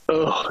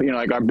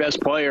 like our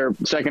best player,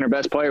 second or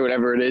best player,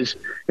 whatever it is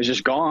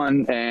just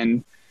gone.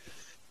 And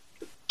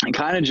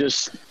kind of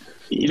just,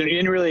 you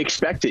didn't really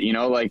expect it,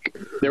 like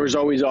there was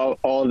always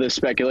all this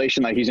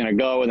speculation, like he's going to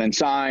go and then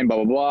sign,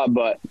 blah, blah, blah.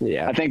 But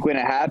I think when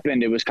it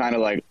happened, it was kind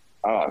of like,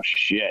 oh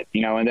shit,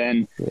 and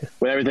then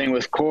with everything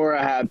with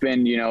Cora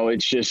happened,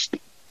 it's just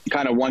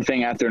kind of one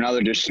thing after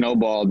another just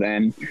snowballed.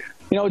 And,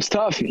 it's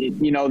tough, who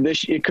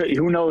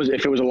knows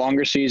if it was a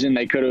longer season,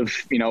 they could have,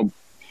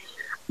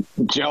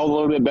 gelled a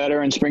little bit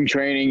better in spring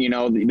training.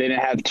 They didn't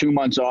have 2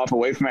 months off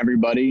away from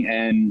everybody.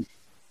 And,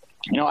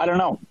 I don't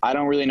know. I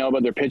don't really know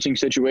about their pitching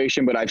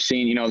situation, but I've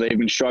seen, they've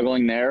been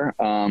struggling there.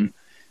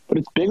 But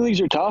it's big leagues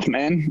are tough,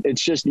 man.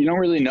 It's just, you don't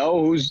really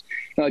know who's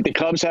like the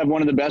Cubs have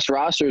one of the best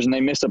rosters and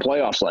they missed the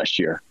playoffs last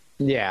year.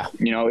 Yeah.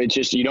 It's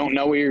just, you don't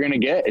know what you're going to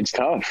get. It's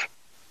tough.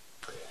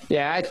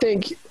 Yeah, I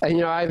think,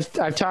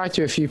 I've talked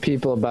to a few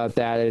people about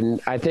that,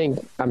 and I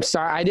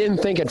didn't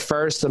think at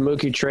first the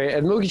Mookie trade,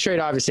 and Mookie trade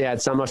obviously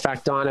had some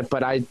effect on it,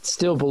 but I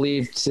still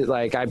believe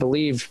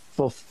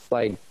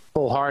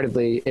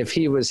full-heartedly if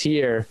he was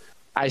here,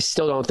 I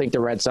still don't think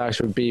the Red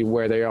Sox would be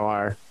where they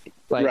are.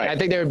 I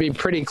think they would be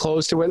pretty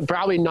close to it,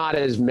 probably not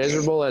as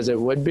miserable as it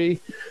would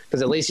be,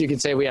 because at least you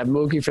could say we have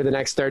Mookie for the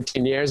next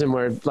 13 years and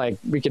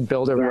we could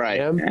build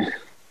around him.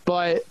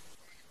 But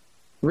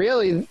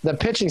really, the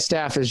pitching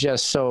staff is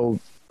just so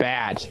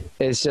bad.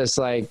 It's just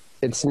like,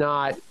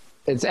 I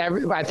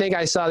think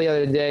I saw the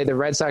other day, the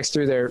Red Sox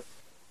threw their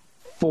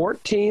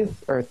 14th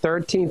or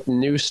 13th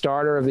new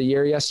starter of the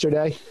year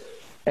yesterday.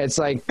 It's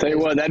like, tell you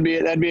what, that'd be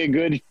a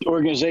good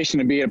organization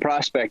to be a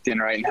prospect in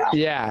right now.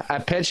 Yeah, a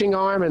pitching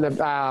arm, and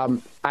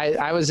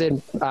I was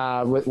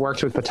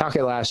worked with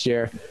Pawtucket last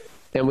year,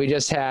 and we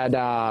just had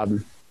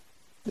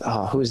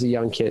who's the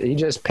young kid? He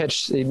just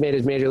pitched. He made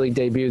his major league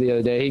debut the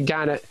other day. He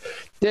kind of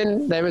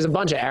didn't. There was a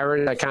bunch of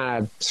errors that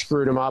kind of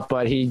screwed him up,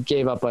 but he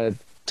gave up a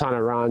ton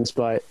of runs.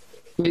 But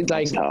it's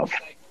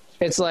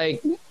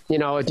like you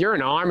know, if you're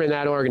an arm in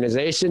that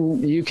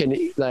organization, you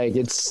can like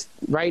it's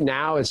right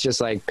now. It's just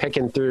like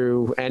picking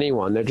through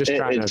anyone. They're just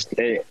trying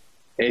to.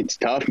 It's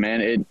tough,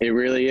 man. It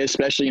really is.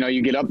 Especially, you know,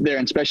 you get up there,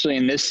 and especially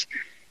in this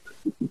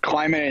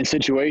climate and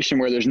situation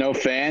where there's no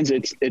fans,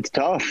 it's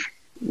tough.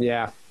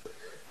 Yeah,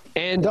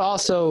 and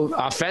also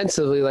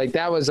offensively, like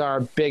that was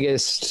our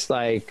biggest.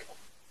 Like,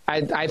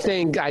 I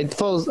think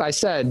I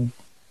said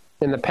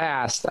in the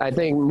past, I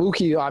think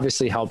Mookie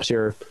obviously helps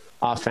your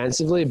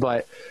offensively,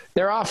 but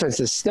their offense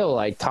is still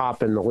like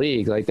top in the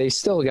league. Like they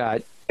still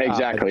got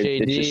exactly.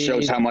 JD. It just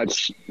shows how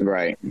much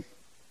right.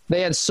 They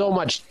had so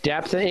much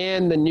depth,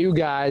 and the new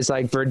guys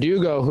like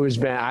Verdugo,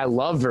 I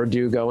love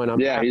Verdugo,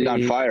 and he's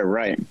on fire,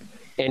 right?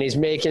 And he's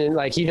making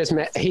like he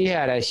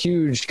had a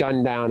huge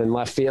gun down in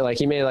left field, like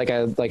he made like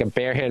a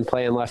barehand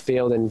play in left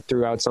field and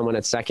threw out someone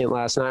at second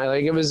last night.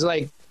 Like it was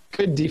like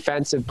good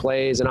defensive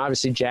plays, and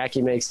obviously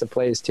Jackie makes the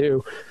plays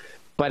too,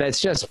 but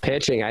it's just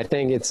pitching. I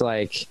think it's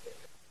like.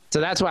 So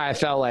that's why I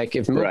felt like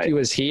if Mookie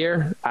was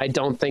here, I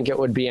don't think it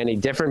would be any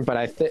different.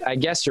 But I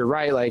guess you're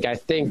right. Like I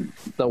think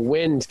the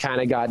wind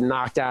kind of got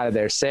knocked out of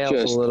their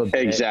sails a little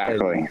bit.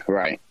 Exactly.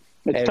 Right.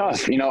 It's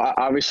tough. You know,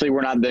 obviously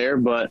we're not there,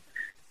 but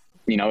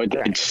you know,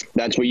 that's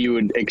what you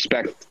would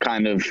expect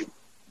kind of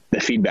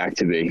the feedback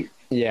to be.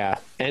 Yeah.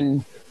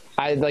 And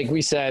like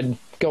we said,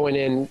 going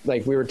in,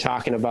 like we were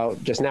talking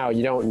about just now,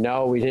 you don't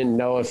know. We didn't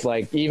know if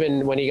like,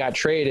 even when he got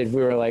traded,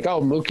 we were like, oh,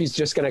 Mookie's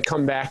just going to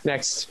come back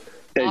next.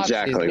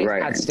 Exactly. He's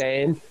right. Not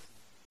staying.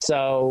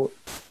 So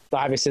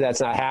obviously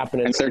that's not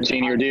happening. And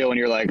 13-year deal, and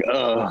you're like,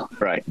 oh,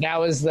 right. That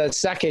was the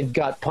second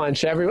gut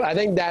punch. I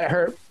think that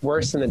hurt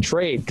worse than the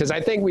trade, because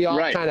I think we all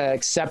kind of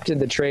accepted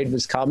the trade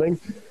was coming,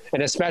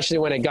 and especially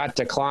when it got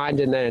declined,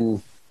 and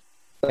then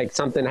like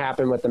something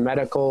happened with the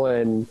medical,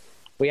 and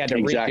we had to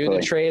redo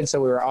the trade,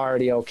 so we were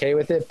already okay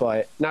with it,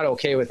 but not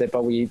okay with it,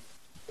 but the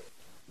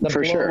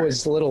blow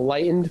was a little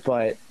lightened.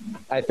 But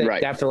I think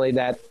definitely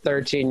that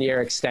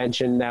 13-year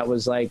extension that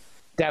was like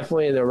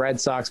definitely in the Red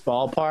Sox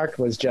ballpark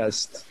was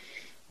just.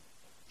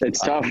 It's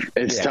tough.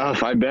 It's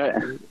tough. I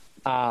bet.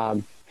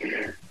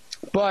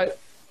 But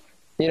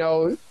you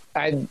know,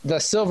 the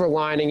silver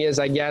lining is,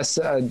 I guess,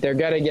 they're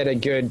going to get a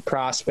good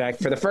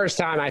prospect for the first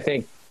time. I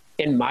think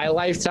in my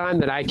lifetime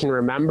that I can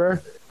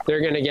remember, they're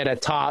going to get a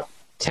top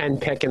 10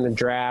 pick in the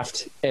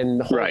draft,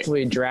 and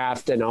hopefully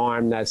draft an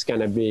arm that's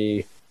going to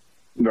be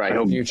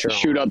He'll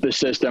shoot up the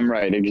system.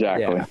 Right.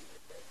 Exactly.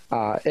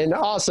 Yeah. And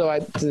also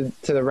to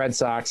the Red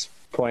Sox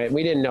point,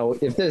 we didn't know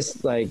if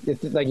this, like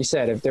you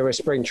said, if there was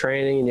spring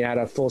training and you had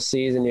a full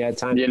season, you had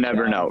time. You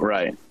never know.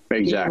 Right.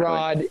 Exactly.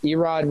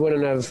 Erod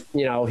wouldn't have,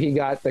 you know, he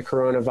got the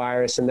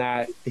coronavirus, and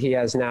that he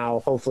has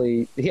now,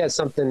 hopefully he has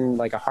something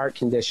like a heart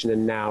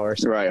condition now or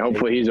something. Right.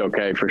 Hopefully he's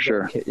okay for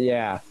sure.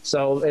 Yeah.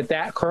 So if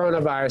that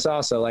coronavirus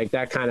also, like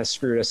that kind of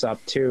screwed us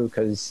up too.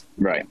 Cause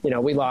you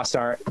know, we lost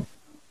our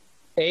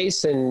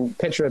ace and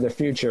pitcher of the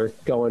future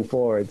going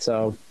forward.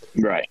 So,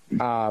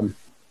 now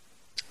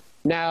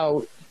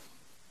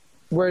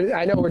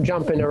I know we're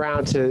jumping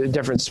around to a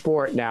different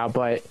sport now,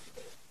 but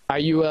are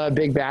you a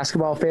big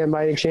basketball fan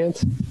by any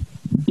chance?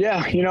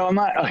 Yeah, you know, I'm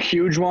not a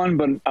huge one,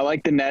 but I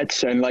like the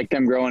Nets and like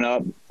them growing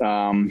up.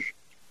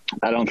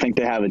 I don't think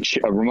they have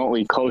a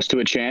remotely close to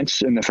a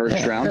chance in the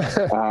first round.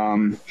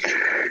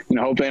 You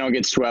know, hope they don't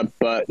get swept,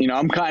 but you know,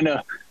 I'm kind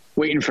of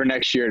waiting for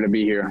next year to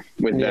be here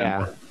with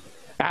them.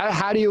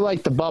 How do you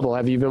like the bubble?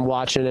 Have you been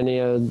watching any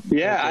of?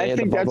 Yeah, I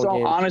think that's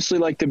honestly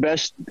like the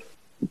best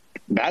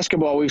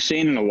basketball we've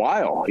seen in a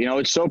while. You know,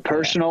 it's so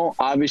personal.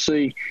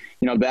 Obviously,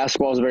 you know,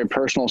 basketball is a very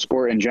personal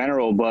sport in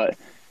general, but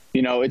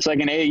you know, it's like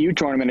an AAU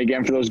tournament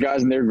again for those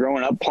guys, and they're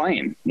growing up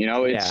playing. You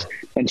know, it's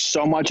and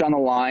so much on the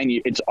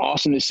line. It's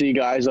awesome to see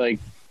guys like,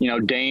 you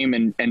know, Dame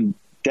and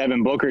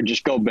Devin Booker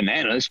just go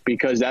bananas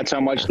because that's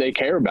how much they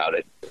care about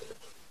it.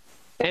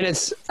 And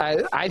it's,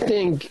 I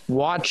think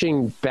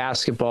watching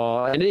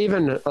basketball, and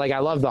even like I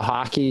love the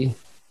hockey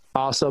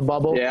also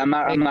bubble. Yeah,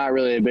 I'm not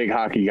really a big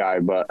hockey guy,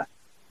 but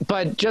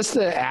just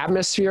the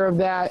atmosphere of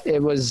that,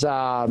 it was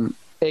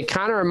it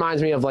kind of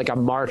reminds me of like a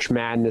March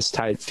Madness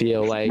type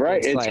feel. Like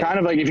it's like, kind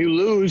of like if you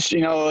lose,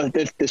 you know,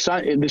 the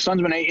Suns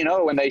been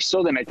 8-0 and they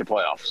still didn't make the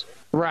playoffs.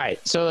 Right.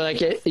 So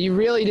like you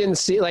really didn't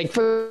see, like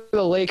for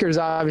the Lakers,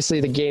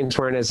 obviously the games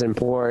weren't as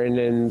important,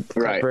 and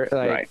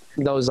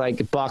those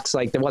like Bucks,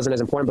 like it wasn't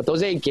as important, but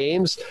those 8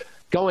 games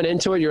going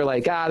into it, you're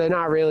like, they're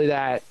not really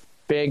that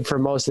big for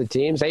most of the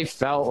teams. They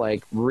felt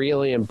like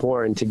really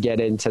important to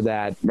get into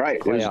that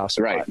playoff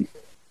spot. Right.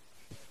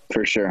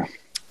 For sure.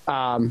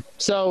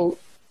 So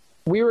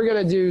we were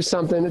going to do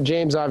something.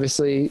 James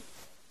obviously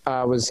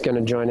was going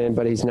to join in,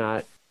 but he's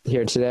not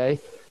here today.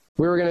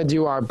 We were going to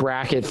do our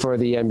bracket for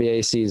the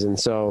NBA season.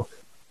 So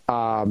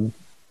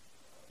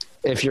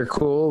if you're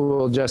cool,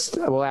 we'll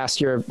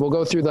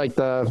go through like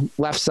the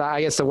left side,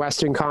 I guess the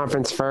Western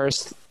Conference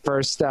first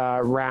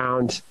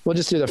round. We'll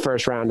just do the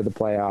first round of the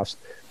playoffs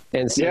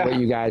and see what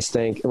you guys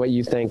think, what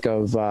you think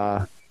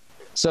of.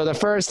 So the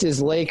first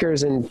is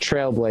Lakers and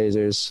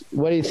Trailblazers.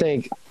 What do you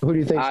think? Who do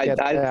you think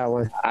gets that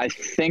one? I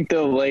think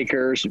the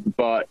Lakers,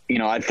 but you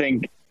know, I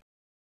think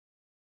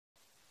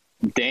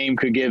Dame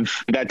could give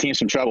that team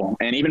some trouble,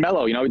 and even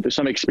Melo, there's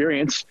some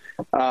experience.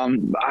 I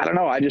don't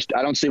know. I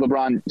don't see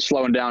LeBron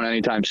slowing down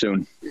anytime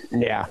soon.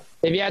 Yeah.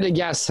 If you had to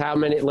guess, how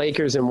many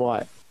Lakers and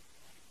what?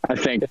 I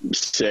think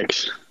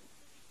 6.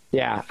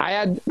 Yeah,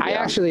 I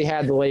actually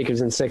had the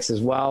Lakers in 6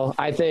 as well.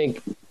 I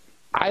think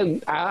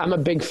I'm a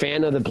big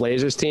fan of the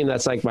Blazers team.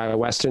 That's like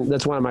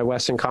that's one of my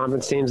Western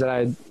Conference teams that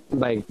I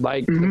like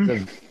Mm-hmm.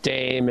 because of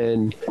Dame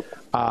and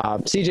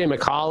CJ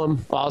McCollum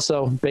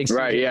also big.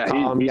 Right. CJ Yeah.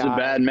 McCollum He's guy. a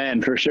bad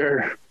man for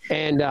sure.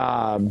 And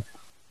that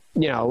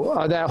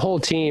whole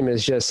team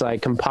is just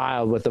like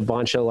compiled with a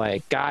bunch of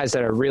like guys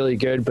that are really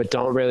good but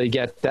don't really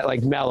get that.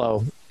 Like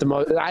Melo,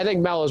 I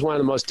think Melo is one of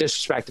the most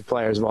disrespected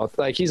players of all.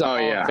 Like he's a Hall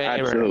of Famer.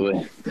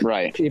 Absolutely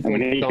right. He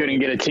couldn't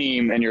get a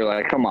team, and you're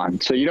like, come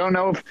on. So you don't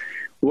know if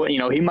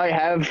he might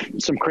have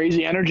some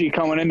crazy energy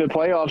coming into the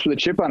playoffs with a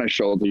chip on his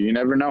shoulder. You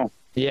never know.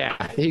 Yeah,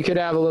 he could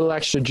have a little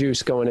extra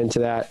juice going into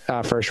that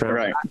first round.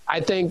 Right.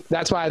 I think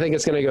that's why I think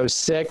it's going to go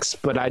 6,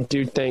 but I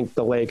do think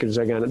the Lakers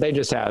are going to. They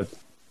just have.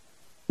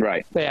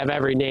 Right. They have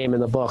every name in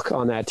the book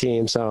on that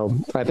team, so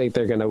I think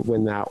they're going to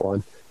win that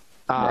one.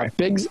 Right.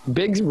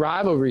 Big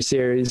rivalry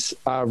series,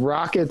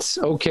 Rockets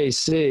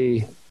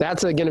OKC.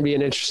 That's going to be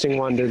an interesting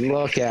one to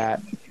look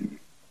at.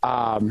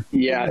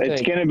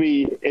 It's gonna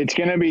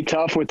be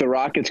tough with the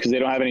Rockets because they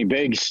don't have any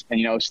bigs,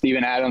 and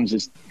Steven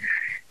Adams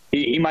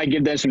he might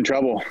give them some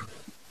trouble.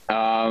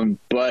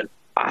 But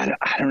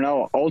I don't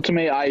know.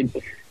 Ultimately,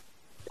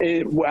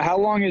 how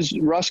long is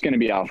Russ going to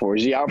be out for?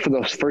 Is he out for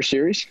the first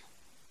series?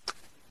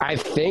 I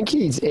think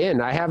he's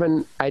in. I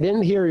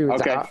didn't hear he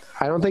was out.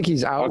 I don't think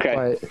he's out. Okay.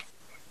 But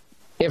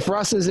if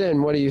Russ is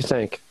in, what do you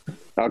think?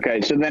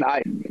 Okay, so then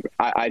I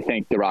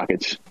think the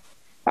Rockets.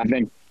 I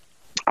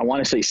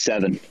want to say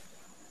 7.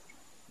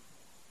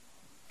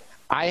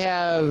 I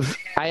have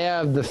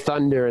the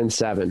Thunder in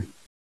 7.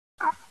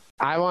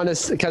 I want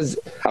to because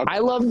I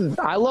love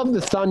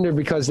the Thunder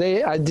because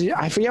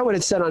I forget what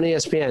it said on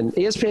ESPN.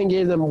 ESPN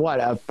gave them what,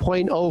 a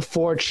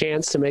 .04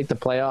 chance to make the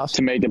playoffs.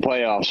 To make the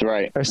playoffs,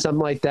 right? Or something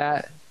like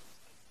that.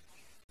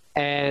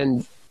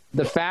 And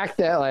the fact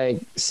that like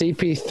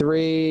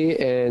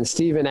CP3 and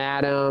Steven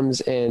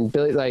Adams and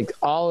Billy, like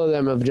all of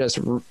them have just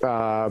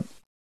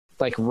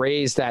like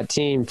raised that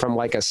team from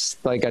like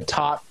a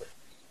top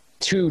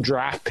 2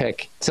 draft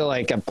pick to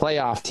like a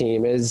playoff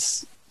team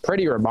is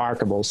pretty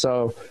remarkable.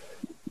 So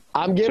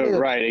I'm giving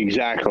right,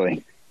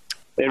 exactly.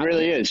 It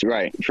really is,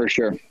 right, for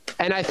sure.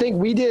 And I think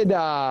we did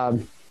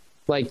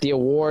like the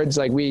awards,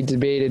 like we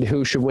debated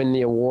who should win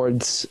the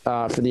awards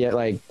for the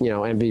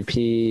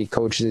MVP,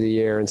 Coach of the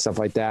Year, and stuff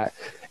like that.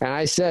 And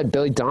I said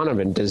Billy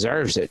Donovan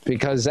deserves it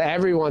because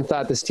everyone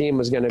thought this team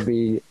was going to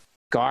be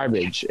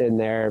garbage, and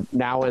they're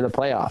now in the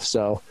playoffs.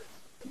 So,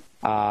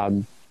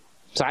 I'm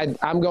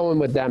going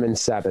with them in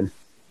 7.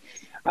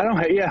 I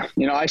don't. Yeah,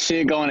 I see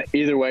it going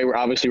either way.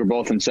 We're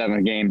both in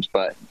 7 games,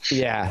 but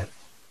yeah,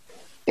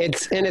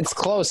 it's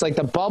close. Like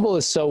the bubble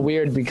is so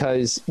weird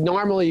because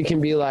normally you can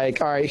be like,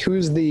 all right,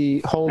 who's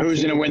going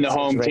to win the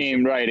home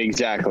team? Right,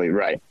 exactly,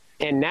 right.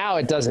 And now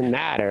it doesn't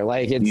matter.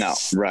 Like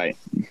it's right.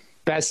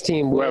 Best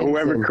team wins.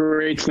 Whoever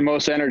creates the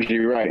most energy,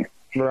 right.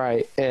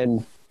 Right,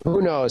 and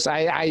who knows?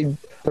 The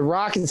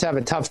Rockets have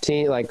a tough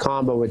team, like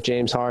combo with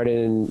James Harden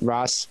and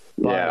Russ.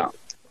 Yeah.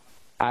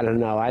 I don't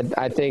know.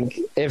 I think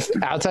if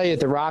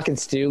the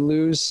Rockets do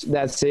lose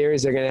that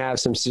series, they're going to have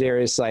some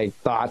serious like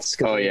thoughts.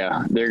 Oh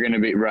yeah, they're going to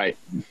be right.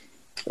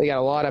 They got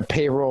a lot of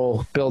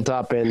payroll built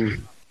up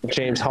in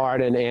James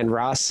Harden and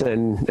Russ,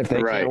 and if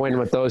they can't win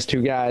with those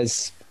 2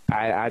 guys,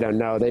 I don't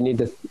know. They need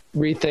to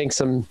rethink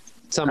some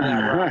of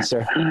that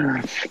roster.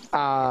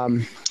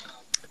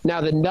 Now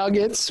the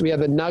Nuggets, we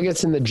have the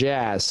Nuggets and the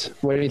Jazz.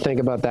 What do you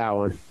think about that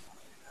one?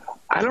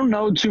 I don't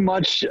know too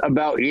much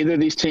about either of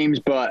these teams,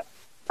 but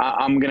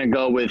I'm going to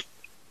go with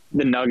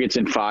the Nuggets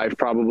in 5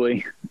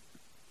 probably.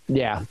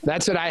 Yeah,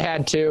 that's what I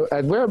had too.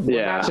 We're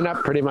matching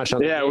up pretty much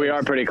on the games. We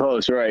are pretty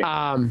close, right?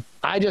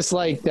 I just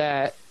like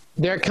that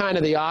they're kind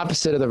of the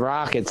opposite of the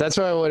Rockets. That's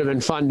why it would have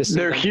been fun to see.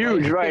 They're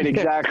huge, right?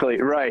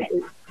 Exactly, right.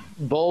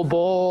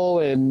 Bull,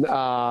 and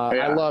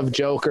I love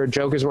Joker.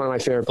 Joker's one of my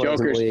favorite players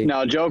in the league.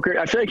 No, Joker,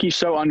 I feel like he's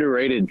so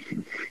underrated.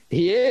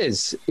 He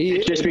is.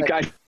 Because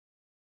I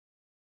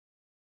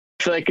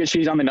feel like because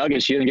he's on the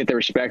Nuggets, he doesn't get the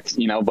respect,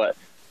 but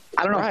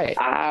I don't know. Right.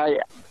 I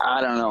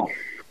don't know.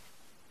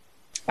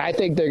 I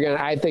think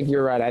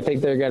you're right. I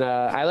think they're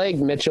gonna. I like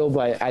Mitchell,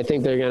 but I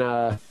think they're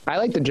gonna. I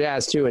like the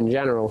Jazz too in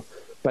general,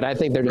 but I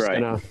think they're just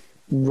gonna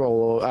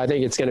roll. I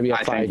think it's gonna be a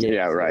 5-game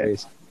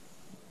series.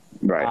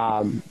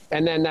 Right.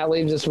 And then that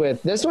leaves us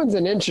with this one's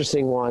an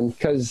interesting one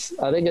because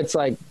I think it's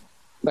like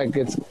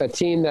it's a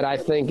team that I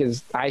think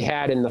I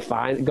had in the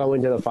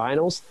going to the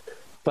finals,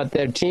 but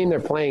their team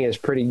they're playing is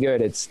pretty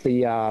good. It's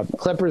the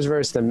Clippers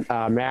versus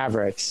the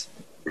Mavericks.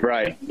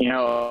 Right.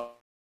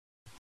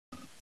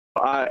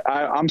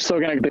 I'm still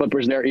going to get the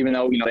Clippers there, even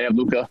though, they have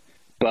Luka.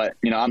 But,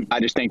 I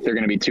just think they're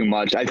going to be too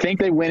much. I think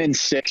they win in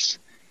 6,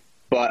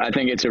 but I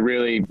think it's a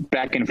really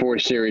back and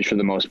forth series for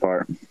the most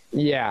part.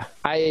 Yeah,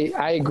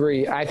 I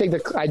agree. I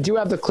think I do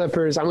have the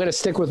Clippers. I'm going to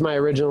stick with my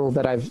original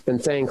that I've been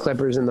saying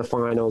Clippers in the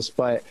finals,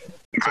 but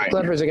the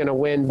Clippers are going to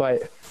win.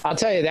 But I'll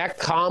tell you that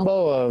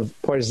combo of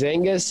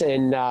Porzingis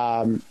and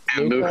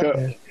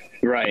Luka,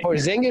 right?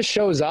 Porzingis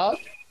shows up.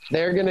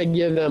 They're going to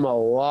give them a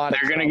lot.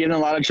 They're going to give them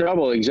a lot of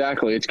trouble.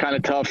 Exactly. It's kind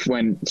of tough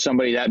when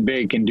somebody that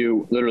big can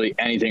do literally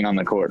anything on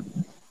the court.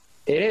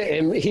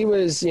 And he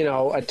was,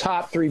 a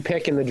top 3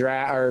 pick in the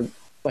draft, or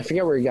I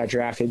forget where he got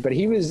drafted, but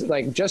he was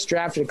like just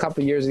drafted a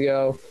couple years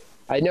ago.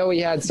 I know he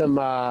had some,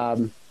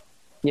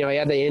 he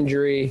had the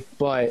injury,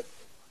 but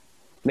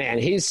man,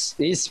 he's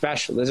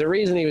special. There's a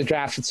reason he was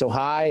drafted so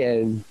high,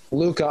 and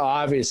Luka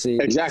obviously.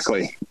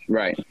 Exactly.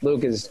 Right.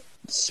 Luka's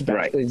special.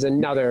 Right. He's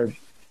another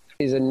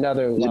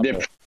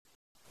level.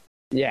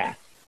 Yeah.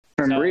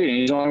 From breeding,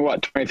 he's only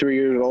 23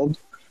 years old.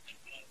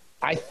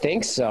 I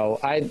think so.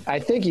 I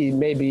think he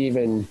may be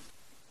even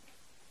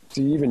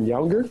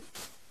younger.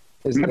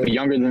 He might be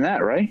younger than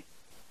that, right?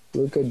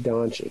 Luka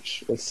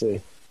Doncic. Let's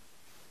see.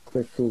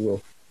 Quick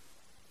Google.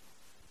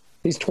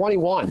 He's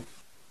 21.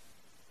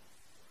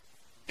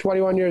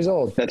 21 years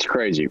old. That's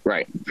crazy,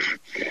 right?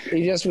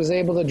 He just was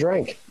able to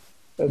drink.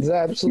 That's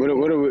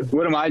absolutely.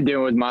 What am I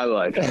doing with my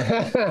life?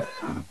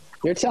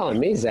 You're telling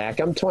me, Zach.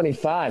 I'm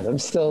 25.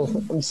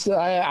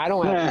 I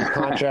don't have a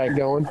contract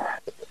going.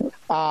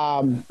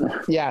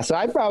 So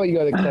I'd probably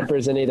go to the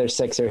Clippers in either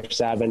 6 or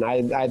 7.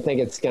 I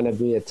think it's going to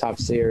be a tough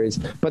series,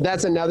 but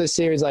that's another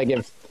series. Like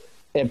if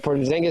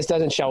Porzingis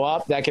doesn't show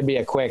up, that could be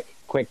a quick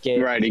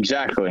game. Right.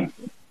 Exactly.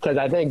 Because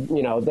I think,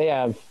 they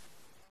have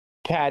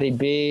Patty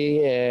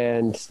B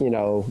and,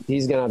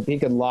 he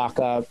could lock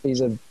up. He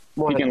can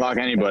lock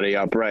anybody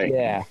up. Right.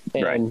 Yeah.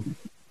 And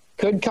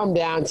could come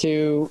down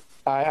to,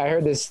 I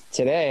heard this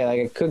today, like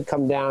it could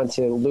come down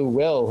to Lou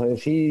Will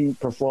if he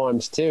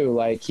performs too.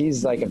 Like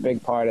he's like a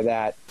big part of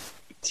that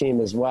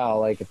team as well.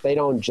 Like if they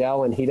don't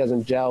gel and he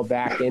doesn't gel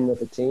back in with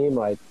the team,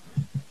 like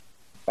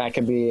that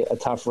could be a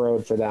tough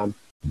road for them.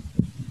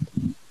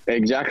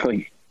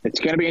 Exactly. It's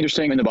going to be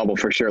interesting in the bubble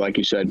for sure, like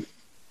you said.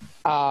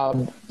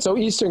 So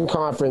Eastern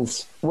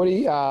Conference, what do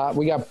you,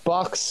 we got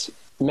Bucks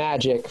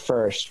Magic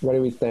first. What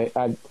do we think?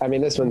 I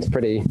mean, this one's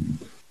pretty.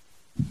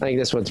 I think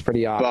this one's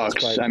pretty obvious.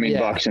 Bucks.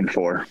 Bucks in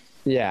 4.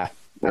 Yeah.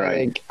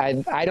 Right.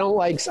 I don't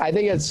like. I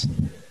think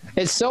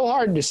it's so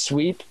hard to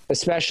sweep,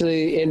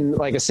 especially in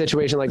like a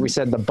situation like we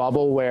said, the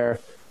bubble where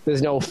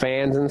there's no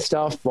fans and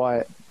stuff.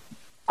 But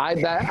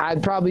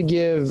I'd probably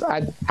give. I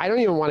don't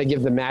even want to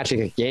give the Magic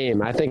a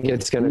game. I think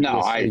it's going to be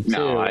a sweep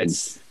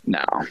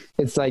no.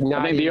 It's like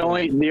not. I think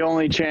the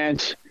only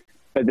chance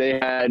that they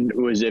had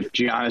was if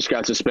Giannis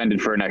got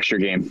suspended for an extra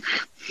game.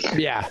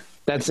 Yeah,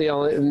 that's the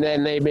only. And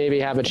then they maybe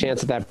have a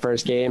chance at that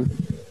first game.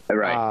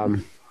 Right.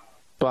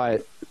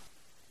 But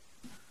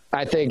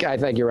I think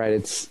you're right.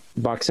 It's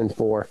Bucks in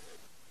 4.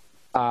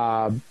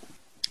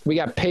 We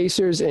got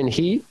Pacers and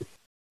Heat.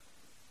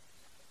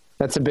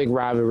 That's a big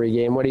rivalry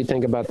game. What do you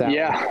think about that?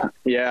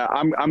 Yeah.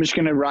 I'm just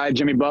gonna ride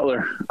Jimmy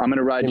Butler. I'm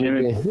gonna ride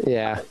Jimmy.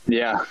 Yeah.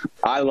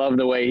 I love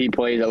the way he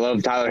plays. I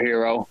love Tyler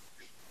Hero.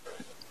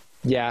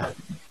 Yeah,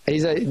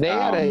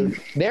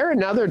 they're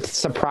another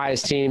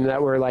surprise team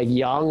that were like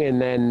young and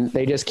then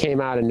they just came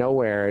out of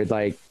nowhere,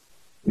 like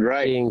being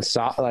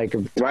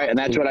right. And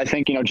that's what I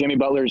think. Jimmy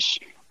Butler's.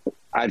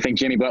 I think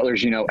Jimmy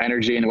Butler's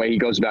energy and the way he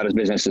goes about his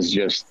business is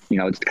just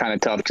it's kind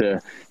of tough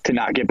to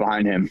not get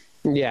behind him.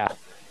 Yeah.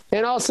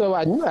 And also,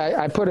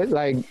 I put it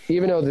like,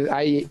 even though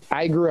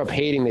I grew up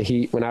hating the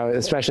Heat when I was,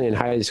 especially in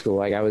high school,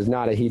 like I was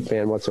not a Heat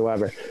fan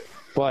whatsoever,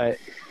 but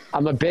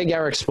I'm a big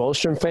Eric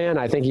Spoelstra fan.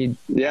 I think he's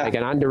like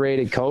an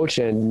underrated coach,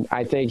 and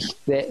I think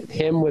that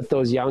him with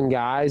those young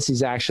guys,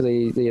 he's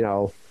actually,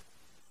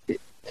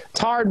 it's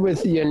hard when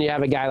you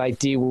have a guy like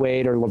D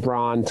Wade or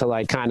LeBron to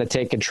like kind of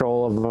take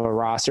control of a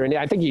roster, and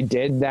I think he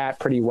did that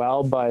pretty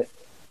well, but.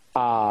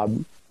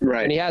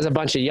 Right. And he has a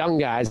bunch of young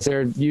guys.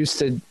 They're used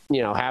to,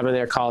 having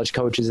their college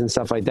coaches and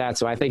stuff like that.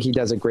 So I think he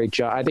does a great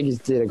job. I think he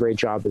did a great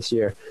job this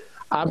year.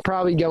 I'm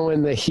probably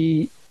going the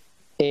Heat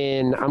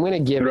I'm going to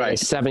give it a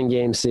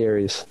 7-game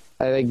series.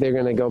 I think they're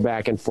going to go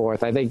back and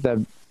forth. I think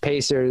the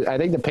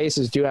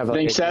Pacers do have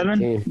a 7?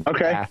 Team.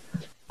 Okay. Yeah.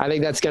 I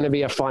think that's going to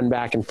be a fun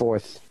back and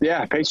forth.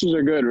 Yeah. Pacers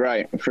are good.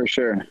 Right. For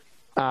sure.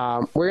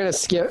 We're going to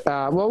skip,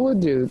 what we'll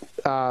do,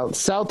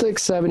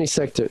 Celtics,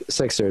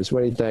 76ers. What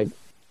do you think?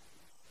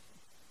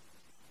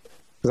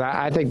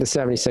 I think the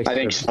 76ers. I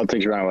think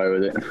Celtics run away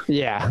with it.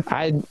 Yeah,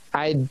 I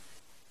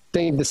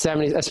think the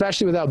 70s,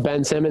 especially without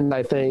Ben Simmons,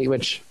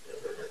 which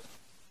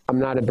I'm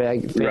not a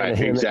big fan of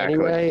him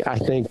anyway. I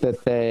think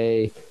that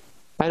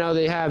I know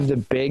they have the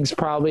bigs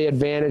probably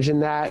advantage in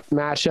that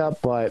matchup,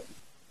 but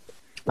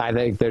I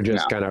think they're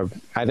just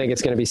I think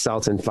it's going to be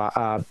Celtics in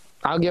 5.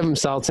 I'll give them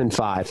Celtics in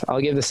 5. I'll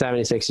give the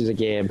 76ers a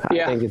game.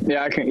 I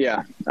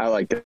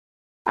like that.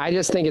 I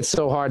just think it's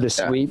so hard to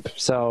sweep.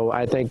 So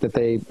I think that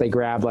they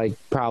grab like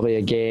probably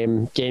a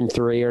game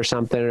 3 or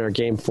something, or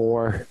game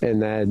 4,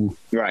 and then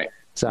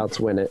Celtics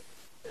win it.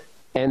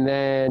 And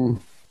then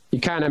you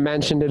kind of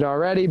mentioned it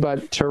already,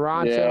 but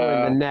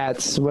Toronto and the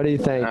Nets. What do you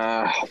think?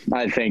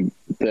 I think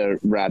the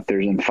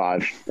Raptors in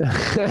 5.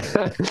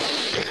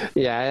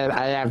 Yeah,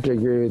 I have to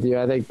agree with you.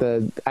 I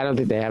don't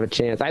think they have a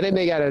chance. I think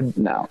they got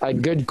a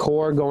good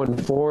core going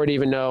forward,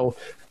 even though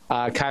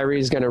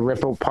Kyrie's going to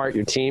rip apart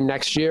your team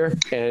next year.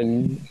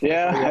 And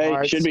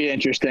it should be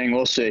interesting.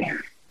 We'll see.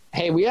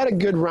 Hey, we had a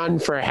good run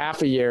for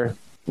half a year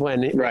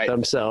with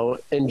them, so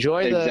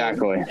enjoy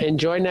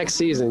next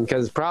season,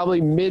 because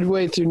probably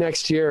midway through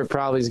next year, it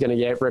probably is going to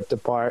get ripped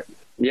apart.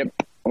 Yep,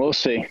 we'll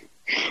see.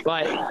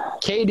 But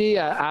KD,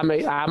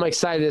 I'm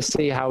excited to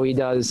see how he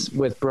does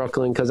with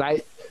Brooklyn, because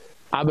I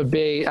like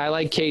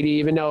KD,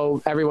 even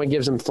though everyone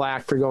gives him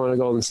flack for going to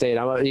Golden State.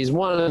 He's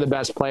one of the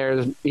best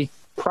players. He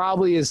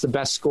probably is the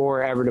best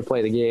scorer ever to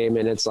play the game,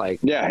 and it's like,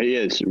 yeah, he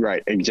is.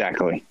 Right,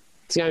 exactly.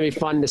 It's going to be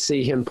fun to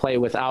see him play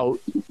without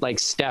like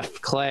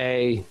Steph,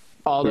 Clay,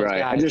 all those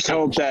guys. I just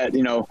hope that,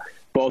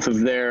 both of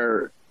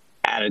their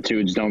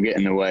attitudes don't get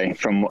in the way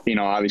from,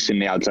 obviously in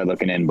the outside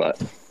looking in,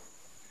 but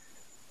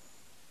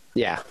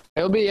yeah,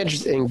 it'll be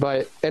interesting.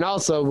 And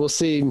also we'll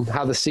see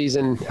how this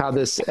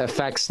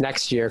affects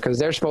next year, because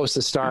they're supposed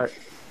to start.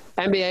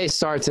 NBA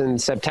starts in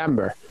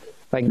September,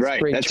 like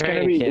spring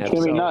training camp. It's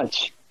gonna be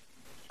nuts.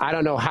 I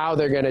don't know how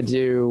they're gonna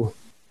do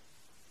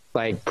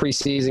like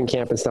preseason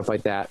camp and stuff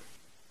like that.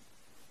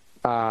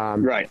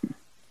 Right.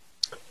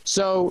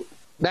 So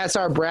that's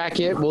our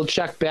bracket. We'll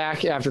check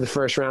back after the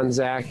first round,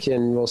 Zach,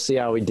 and we'll see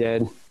how we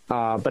did.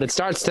 But it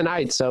starts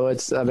tonight, so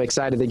I'm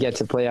excited to get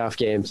to playoff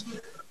games.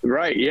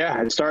 Right.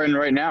 Yeah, it's starting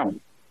right now.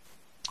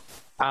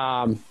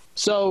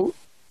 So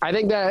I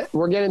think that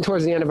we're getting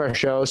towards the end of our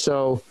show.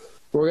 So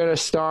we're going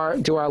to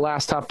do our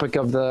last topic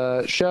of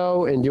the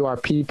show and do our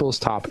people's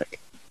topic.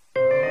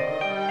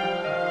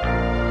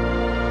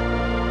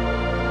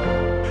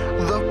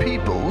 The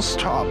people's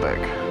topic.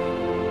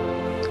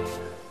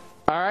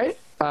 All right.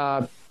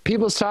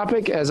 People's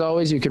topic, as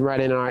always, you can write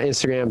in on our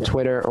Instagram,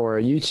 Twitter, or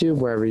YouTube,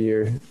 wherever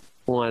you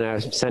want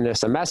to send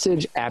us a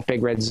message, at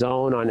Big Red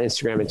Zone on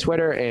Instagram and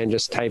Twitter, and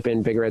just type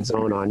in Big Red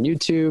Zone on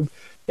YouTube.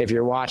 If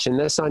you're watching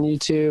this on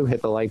YouTube,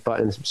 hit the like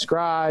button,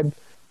 subscribe.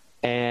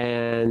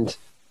 And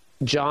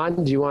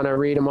John, do you want to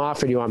read them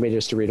off, or do you want me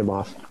just to read them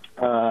off?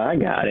 I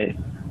got it.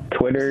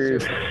 Twitter,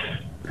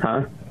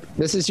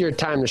 This is your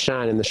time to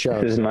shine in the show.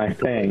 This is my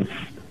thing.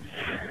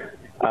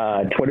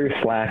 Twitter's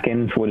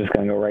slacking, so we're just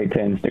gonna go right to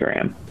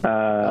Instagram.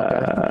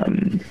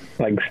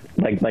 Like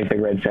Big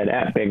Red said,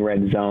 at Big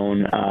Red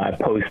Zone. I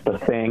post the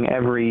thing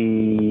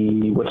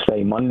every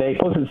Monday.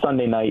 Post it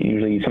Sunday night,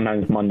 usually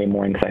sometimes Monday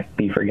morning, because I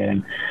be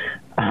forgetting.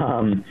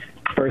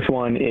 First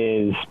one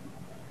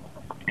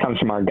comes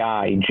from our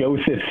guy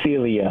Joseph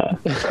Celia.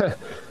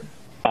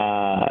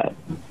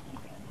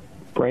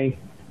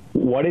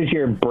 What is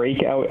your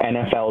breakout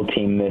NFL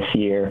team this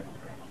year?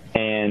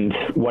 And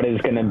what do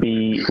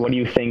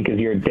you think is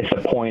your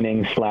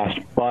disappointing /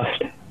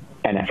 bust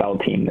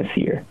NFL team this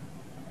year?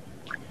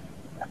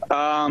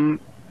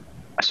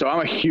 So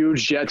I'm a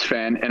huge Jets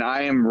fan, and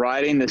I am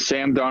riding the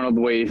Sam Darnold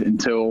wave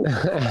until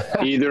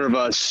either of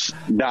us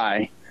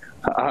die.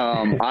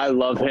 I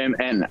love him,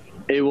 and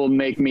it will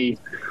make me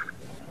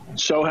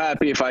so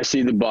happy if I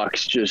see the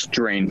Bucs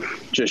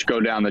just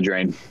go down the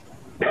drain.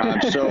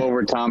 I'm so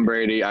over Tom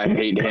Brady. I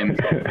hate him.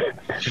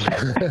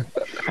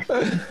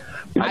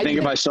 I think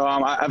if I saw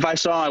him,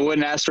 I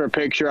wouldn't ask for a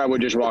picture. I would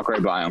just walk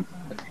right by him.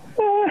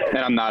 And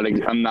I'm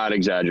not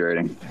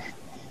exaggerating.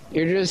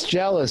 You're just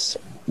jealous.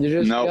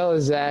 You're just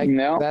jealous, Zach.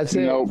 No, that's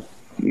it.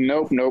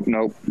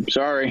 Nope.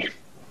 Sorry.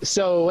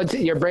 So what's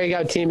your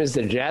breakout team is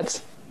the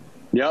Jets?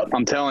 Yep,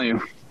 I'm telling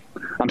you.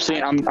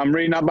 I'm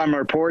reading up on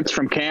reports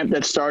from camp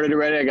that started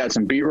already. I got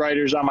some beat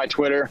writers on my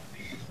Twitter.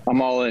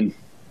 I'm all in.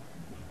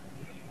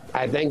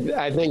 I think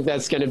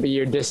that's going to be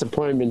your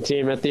disappointment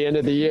team at the end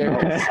of the year.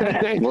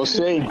 We'll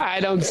see.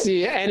 I don't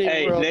see any.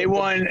 Hey,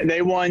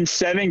 they won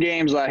 7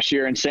 games last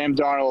year, and Sam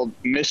Darnold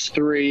missed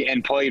 3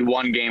 and played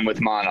 1 game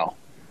with mono.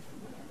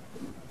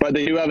 But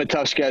they do have a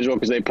tough schedule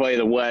because they play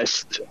the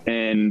West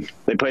and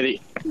they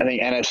play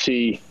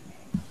NFC.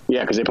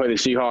 Yeah, because they play the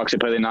Seahawks, they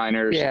play the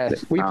Niners. Yeah,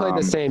 we play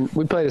the same.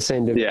 We play the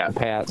same division. Yeah,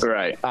 Pats.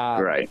 Right.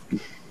 Right.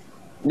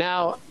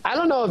 Now, I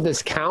don't know if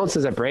this counts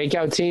as a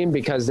breakout team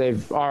because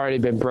they've already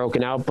been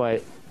broken out,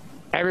 but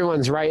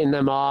everyone's writing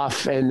them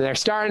off, and they're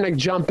starting to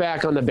jump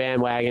back on the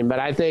bandwagon. But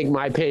I think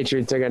my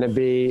Patriots are going to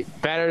be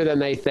better than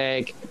they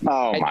think.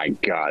 Oh, my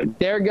God.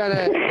 They're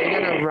gonna.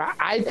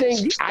 I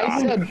think. Stop.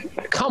 I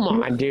said, come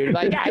on, dude.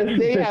 Like,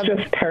 this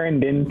just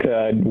turned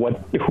into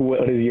what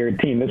is your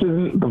team? This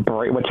isn't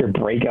what's your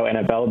breakout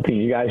NFL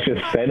team. You guys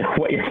just said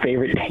what your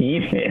favorite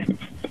team is.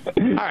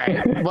 All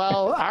right.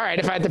 Well, all right.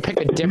 If I had to pick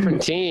a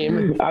different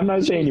team. I'm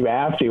not saying you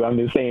have to. I'm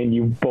just saying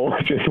you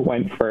both just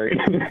went for it.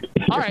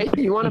 All right.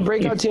 You want a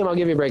breakout team? I'll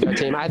give you a breakout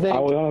team. I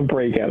want a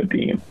breakout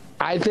team.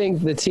 I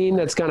think the team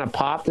that's going to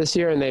pop this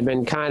year, and they've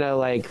been kind of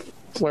like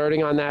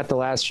flirting on that the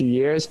last few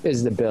years,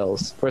 is the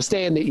Bills. We're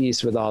staying the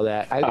East with all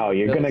that.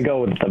 You're going to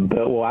go with the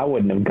Bills? Well, I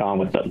wouldn't have gone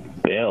with the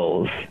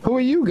Bills. Who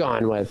are you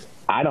going with?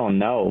 I don't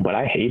know, but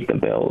I hate the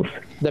Bills.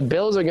 The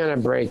Bills are going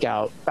to break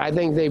out. I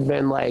think they've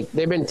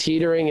been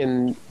teetering,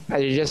 and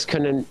they just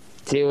couldn't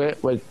do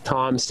it with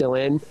Tom still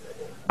in.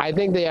 I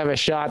think they have a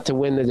shot to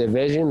win the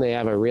division. They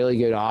have a really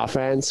good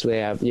offense. They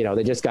have,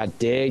 they just got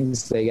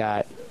Diggs. They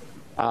got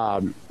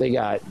Brown.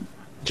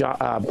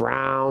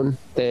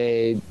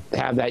 They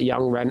have that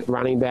young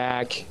running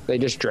back. They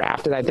just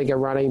drafted, I think, a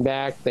running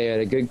back. They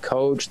had a good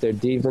coach. Their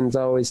defense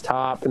always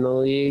top in the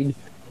league.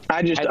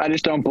 I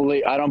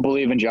don't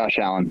believe in Josh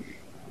Allen.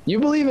 You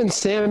believe in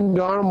Sam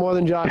Darnold more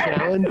than Josh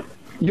Allen?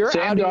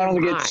 Sam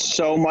Darnold gets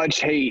so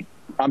much hate.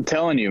 I'm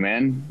telling you,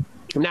 man.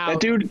 Now, that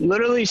dude,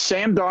 literally,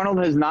 Sam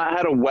Darnold has not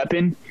had a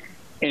weapon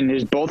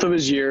in both of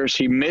his years.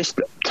 He missed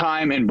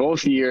time in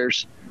both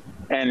years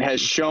and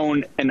has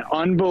shown an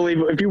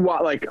unbelievable. If you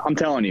watch, I'm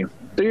telling you,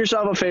 do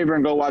yourself a favor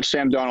and go watch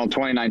Sam Darnold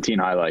 2019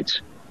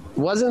 highlights.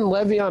 Wasn't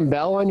Le'Veon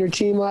Bell on your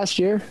team last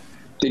year?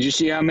 Did you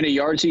see how many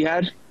yards he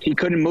had? He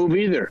couldn't move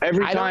either.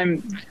 Every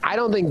time. I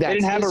don't think they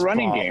didn't have a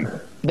running fault. game.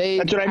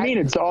 That's what I mean.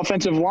 It's the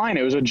offensive line.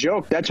 It was a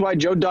joke. That's why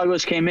Joe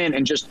Douglas came in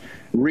and just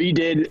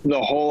redid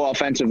the whole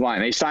offensive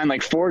line. They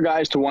signed 4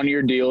 guys to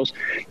 1-year deals.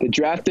 They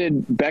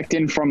drafted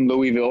Becton from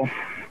Louisville.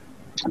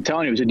 I'm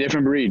telling you, it was a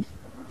different breed.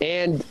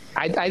 And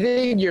I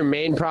think your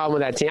main problem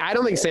with that team, I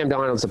don't think Sam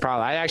Darnold's the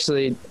problem.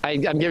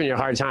 I'm giving you a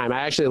hard time.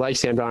 I actually like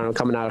Sam Darnold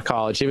coming out of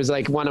college. He was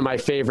one of my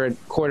favorite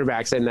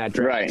quarterbacks in that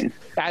draft. Right.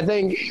 I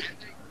think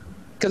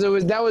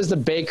because that was the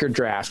Baker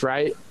draft,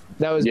 right?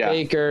 That was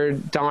Baker,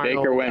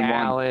 Darnold,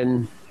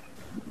 Allen.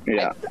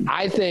 Yeah.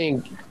 I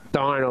think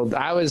Darnold.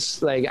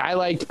 I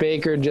liked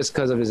Baker just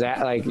because of his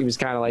he was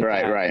kind of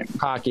that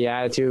cocky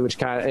attitude,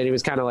 and he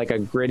was kind of like a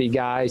gritty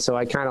guy. So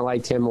I kind of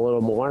liked him a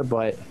little more,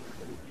 but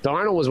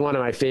Darnold was one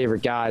of my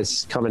favorite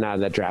guys coming out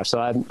of that draft. So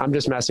I'm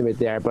just messing with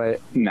there, but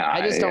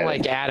I just don't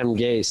like Adam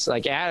Gase.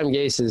 Adam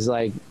Gase is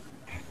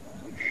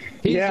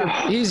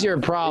he's your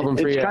problem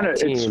for your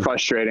team. It's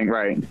frustrating,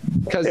 right?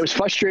 Because it was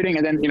frustrating,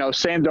 and then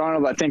Sam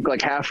Darnold, I think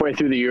halfway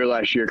through the year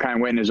last year, kind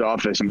of went in his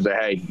office and was like,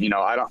 "Hey,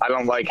 I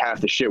don't like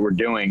half the shit we're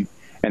doing."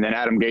 And then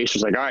Adam Gase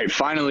was like, "All right,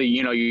 finally,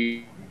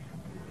 you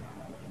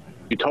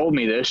told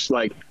me this."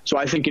 So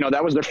I think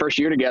that was their first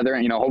year together,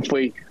 and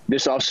hopefully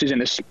this offseason,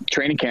 this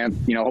training camp,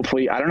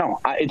 hopefully, I don't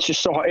know. It's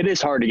just it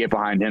is hard to get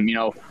behind him.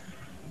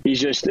 He's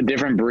just a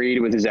different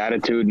breed with his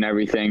attitude and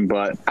everything.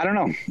 But I don't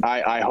know.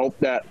 I hope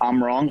that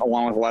I'm wrong,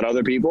 along with a lot of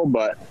other people.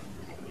 But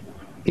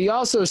he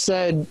also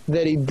said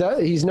that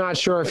he's not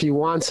sure if he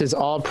wants his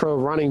all-pro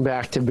running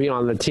back to be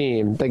on the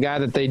team, the guy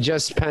that they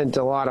just spent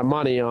a lot of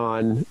money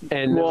on.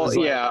 And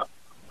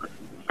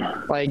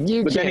But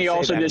then he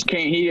also just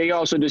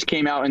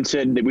came out and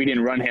said that we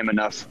didn't run him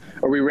enough,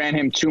 or we ran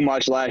him too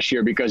much last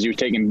year because he was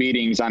taking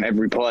beatings on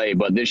every play.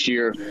 But this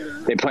year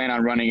they plan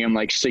on running him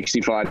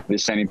 65 to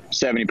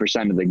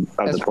 70% of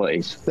the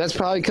plays. That's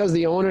probably because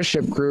the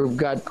ownership group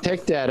got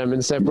ticked at him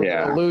and said we're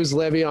going to lose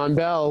Le'Veon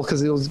Bell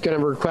because he was going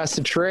to request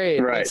a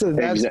trade. Right.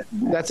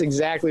 That's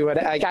exactly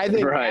what I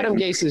think. Right. Adam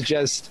Gase is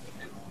just,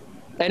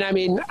 and I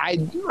mean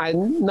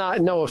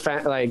no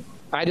offense,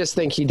 I just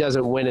think he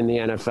doesn't win in the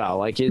NFL.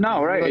 Look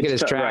at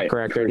his track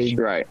record.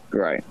 Right.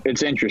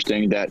 It's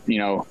interesting that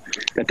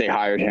that they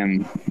hired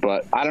him,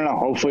 but I don't know.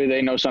 Hopefully,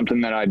 they know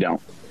something that I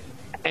don't.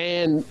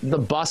 And the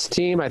bust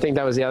team, I think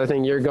that was the other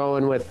thing. You're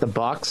going with the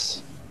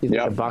Bucks. You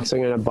think the Bucks are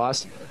going to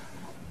bust?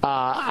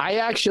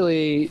 I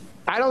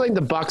don't think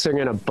the Bucks are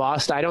going to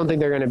bust. I don't think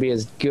they're going to be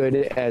as good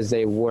as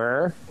they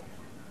were.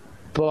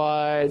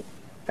 But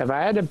if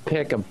I had to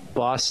pick a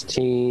bust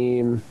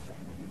team,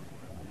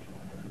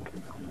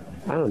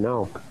 I don't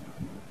know.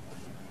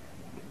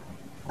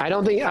 I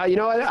don't think. You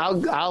know what?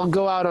 I'll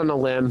go out on a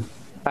limb.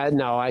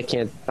 No, I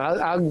can't.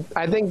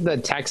 I think the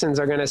Texans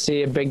are going to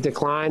see a big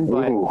decline,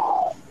 but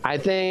I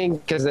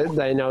think because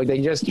they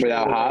just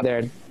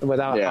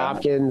without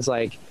Hopkins.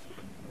 I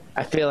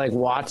feel like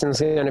Watson's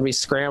going to be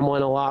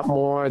scrambling a lot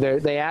more.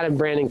 They added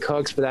Brandon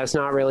Cooks, but that's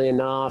not really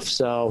enough.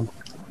 So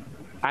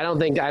I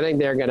think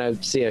they're going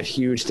to see a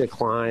huge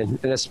decline,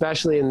 and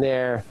especially in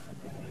their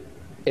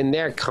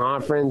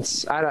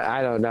conference.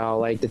 I don't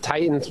know. The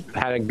Titans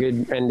had a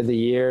good end of the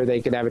year.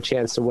 They could have a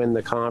chance to win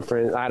the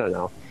conference. I don't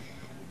know.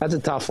 That's a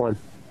tough one.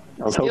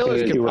 I was hoping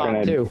you two were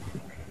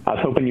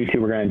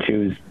going to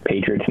choose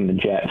Patriots and the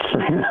Jets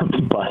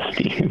for bust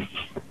teams.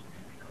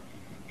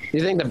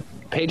 You think the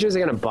Patriots are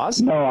going to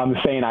bust? No, I'm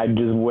saying I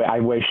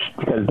wish,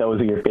 because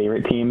those are your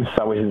favorite teams,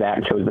 so I wish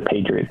Zach chose the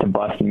Patriots to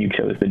bust and you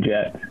chose the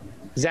Jets.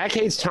 Zach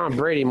hates Tom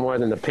Brady more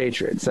than the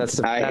Patriots.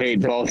 I hate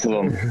both of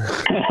them.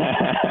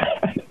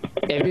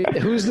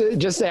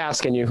 Just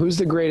asking you, who's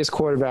the greatest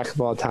quarterback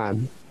of all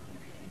time?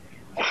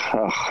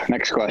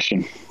 Next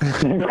question.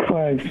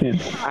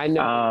 I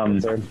know. All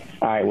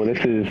right. Well, this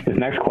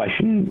next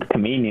question,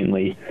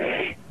 conveniently,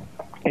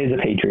 is a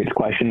Patriots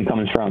question. It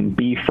comes from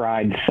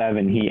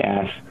BFried7. He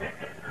asks,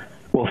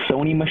 will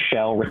Sony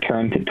Michel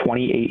return to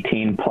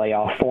 2018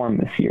 playoff form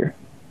this year?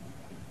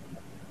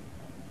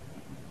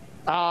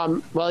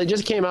 Well, it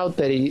just came out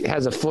that he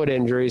has a foot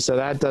injury, so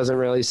that doesn't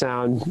really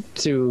sound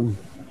too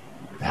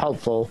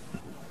helpful.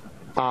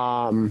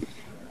 Last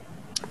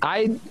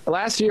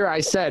year I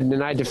said,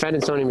 and I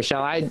defended Sony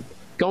Michel,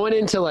 going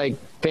into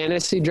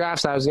fantasy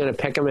drafts, I was going to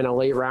pick him in a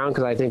late round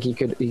because I think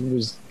he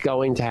was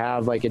going to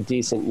have a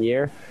decent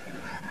year.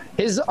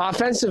 his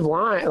offensive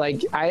line,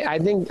 like I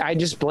think I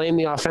just blame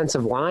the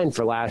offensive line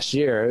for last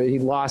year. He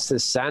lost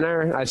his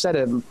center. I've said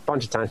it a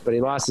bunch of times, but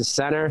he lost his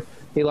center.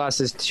 He lost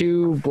his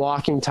 2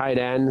 blocking tight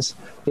ends.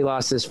 He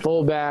lost his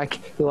fullback.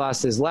 He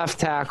lost his left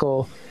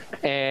tackle,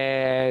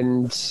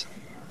 and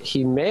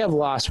he may have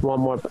lost one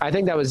more. I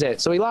think that was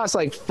it. So he lost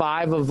like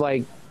 5 of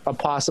like a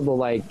possible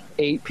like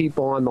 8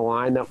 people on the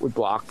line that would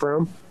block for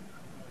him.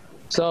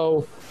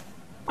 So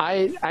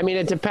I mean,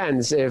 it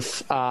depends.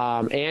 If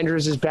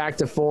Andrews is back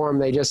to form,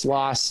 they just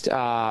lost.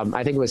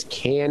 I think it was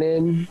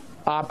Cannon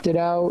opted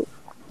out.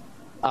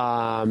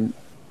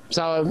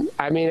 So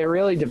I mean, it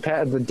really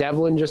depends. The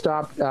Devlin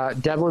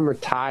Devlin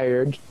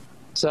retired,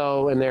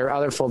 so and their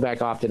other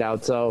fullback opted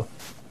out. So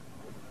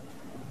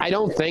I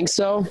don't think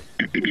so.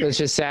 It's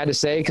just sad to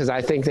say because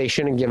I think they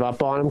shouldn't give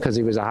up on him because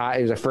he was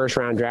a first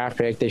round draft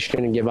pick. They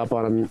shouldn't give up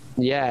on him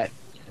yet.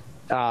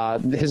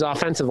 His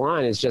offensive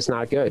line is just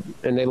not good.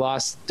 And they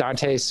lost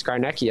Dante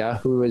Scarnecchia,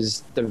 who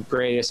is the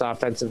greatest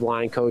offensive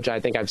line coach I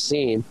think I've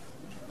seen.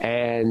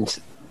 And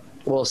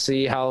we'll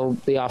see how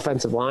the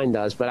offensive line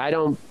does. But I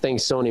don't think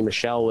Sony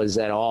Michel was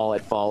at all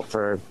at fault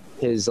for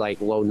his like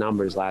low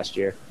numbers last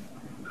year.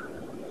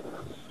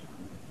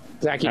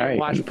 Zach, you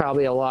watched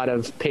probably a lot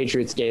of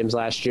Patriots games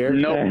last year.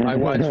 Nope, I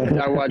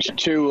watched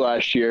 2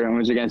 last year and it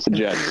was against the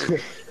Jets.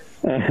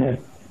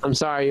 I'm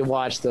sorry you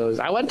watched those.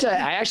 I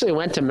actually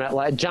went to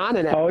MetLife. John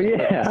and oh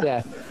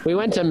yeah, we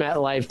went to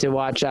MetLife to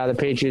watch the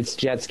Patriots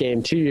Jets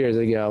game 2 years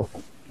ago.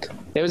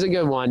 It was a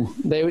good one.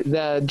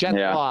 The Jets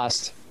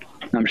lost.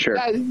 I'm sure.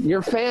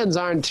 Your fans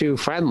aren't too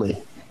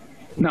friendly.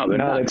 No, they're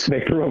not.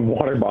 They threw a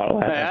water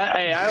bottle at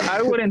us.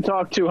 I wouldn't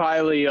talk too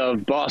highly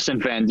of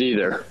Boston fans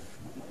either.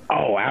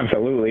 Oh,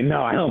 absolutely.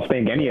 No, I don't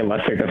think any of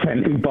us are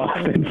defending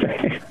Boston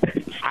fans.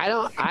 I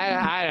don't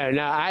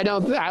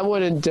know. I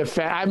wouldn't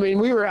defend. I mean,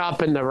 we were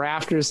up in the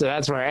rafters, so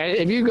that's where.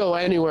 If you go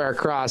anywhere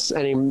across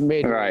any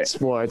major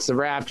sports, the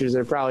rafters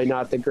are probably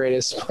not the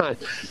greatest spot.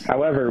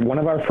 However, one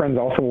of our friends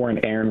also wore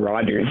an Aaron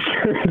Rodgers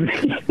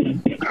jersey.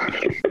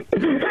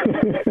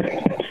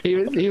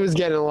 He was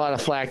getting a lot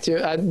of flack too.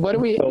 What do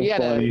we?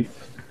 So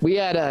we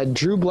had a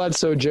Drew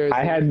Bledsoe jersey.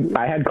 I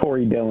had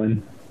Corey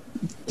Dillon.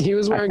 He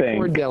was wearing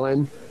Corey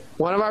Dillon.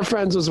 One of our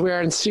friends was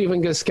wearing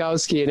Steven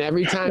Gostkowski, and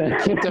every time he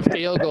kicked a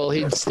field goal,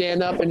 he'd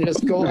stand up and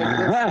just go like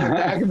this in the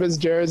back of his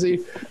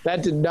jersey.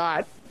 That did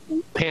not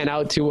pan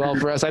out too well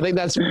for us. I think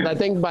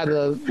by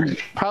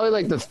probably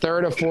like the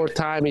 3rd or 4th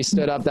time he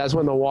stood up, that's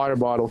when the water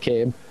bottle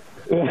came.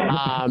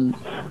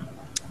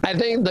 I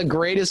think the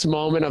greatest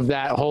moment of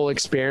that whole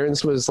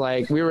experience was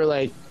like, we were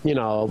like,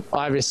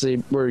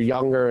 obviously we're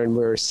younger and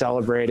we're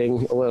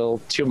celebrating a little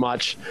too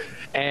much.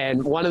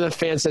 And one of the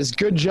fans says,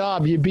 "Good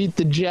job, you beat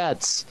the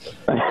Jets."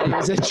 And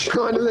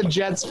one of the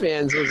Jets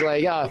fans was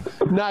like, "Oh,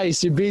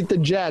 nice, you beat the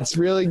Jets.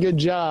 Really good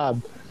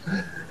job."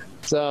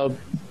 So,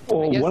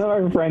 one of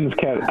our friends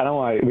kept. We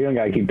don't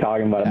gotta keep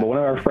talking about it, but one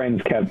of our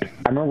friends kept. I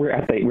remember we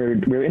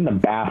were in the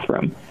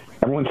bathroom.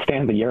 Everyone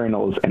stands at the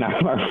urinals, and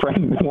our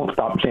friend won't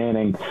stop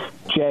chanting,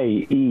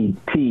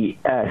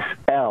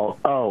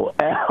 JETSLOL.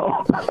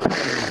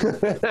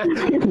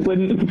 He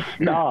wouldn't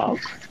stop.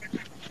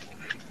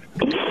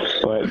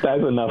 But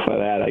that's enough of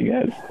that, I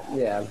guess.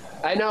 Yeah,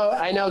 I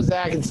know,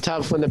 Zach. It's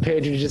tough when the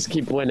Patriots just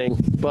keep winning,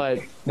 but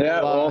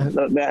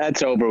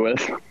that's over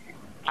with.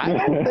 I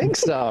don't think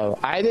so.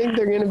 I think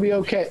they're going to be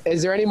okay.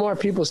 Is there any more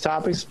people's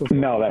topics?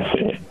 No, that's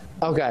it.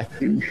 Okay,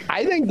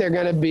 I think they're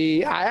going to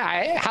be.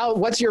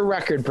 What's your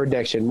record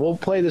prediction? We'll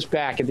play this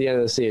back at the end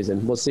of the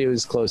season. We'll see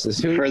who's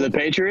closest. For the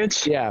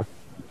Patriots? Yeah.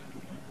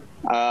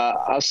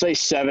 I'll say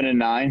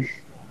 7-9.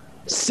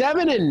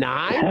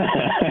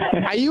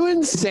 7-9? Are you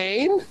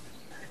insane?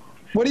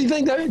 What do you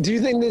think? Do you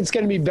think it's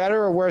going to be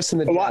better or worse than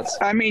the Jets?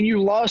 I mean,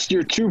 you lost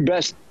your 2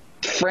 best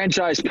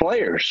franchise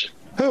players.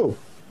 Who?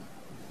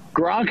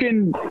 Gronk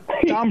and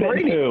Tom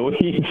Brady.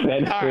 He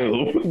said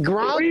who?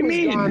 Gronk, what do you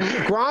mean?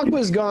 Gronk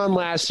was gone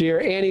last year,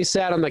 and he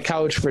sat on the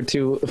couch for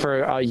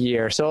a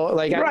year. So,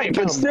 like,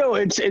 but still,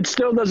 it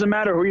still doesn't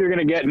matter who you're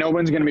going to get. No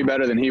one's going to be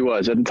better than he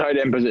was at the tight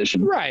end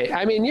position. Right.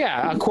 I mean,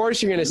 yeah, of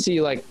course you're going to see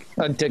and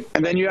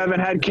then you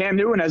haven't had Cam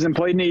Newton, hasn't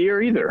played in a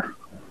year either.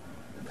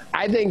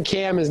 I think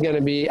Cam is going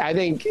to be. I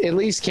think at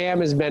least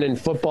Cam has been in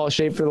football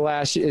shape for the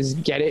last. Has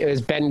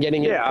been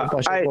getting in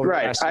football shape over the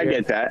last year. I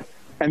get that.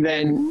 And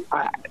then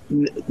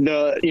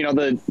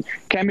the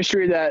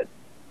chemistry that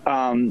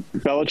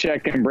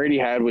Belichick and Brady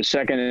had was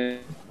second.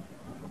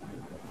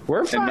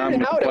 We're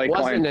finding out it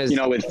wasn't as.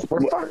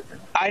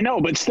 I know,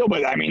 but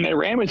I mean, they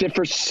ran with it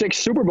for 6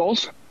 Super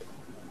Bowls,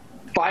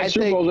 5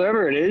 Super Bowls,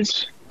 whatever it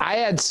is. I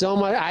had so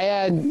much.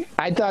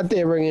 I thought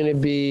they were going to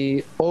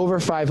be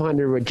over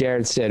 500 with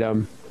Jarrett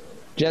Stidham,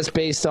 just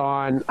based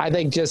on. I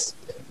think just.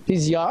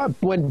 He's young.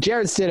 When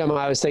Jarrett Stidham,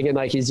 I was thinking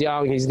like he's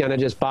young. He's gonna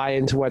just buy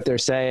into what they're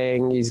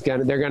saying.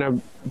 They're gonna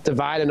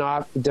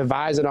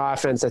devise an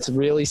offense that's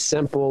really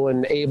simple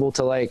and able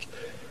to a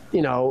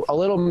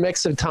little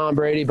mix of Tom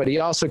Brady, but he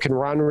also can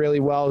run really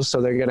well.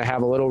 So they're gonna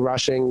have a little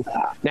rushing.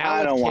 Now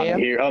I don't want to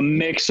hear a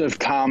mix of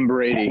Tom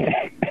Brady.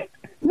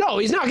 No, No,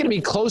 he's not going to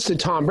be close to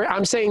Tom Brady.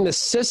 I'm saying the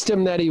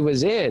system that he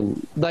was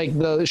in, like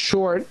the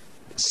short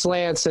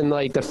slants and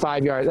like the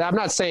 5 yard. I'm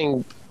not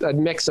saying a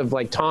mix of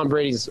like Tom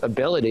Brady's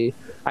ability.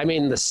 I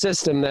mean the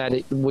system that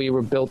we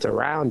were built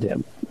around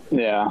him.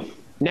 Yeah.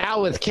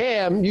 Now with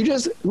Cam, you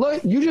just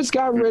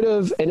got rid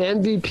of an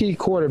MVP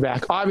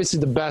quarterback,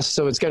 obviously the best,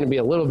 so it's going to be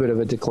a little bit of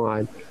a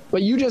decline.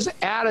 But you just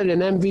added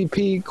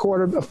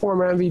a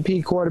former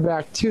MVP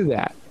quarterback to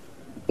that.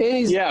 And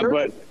he's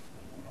but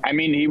I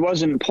mean, he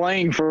wasn't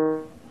playing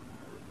for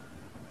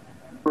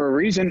a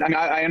reason. I mean,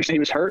 I understand he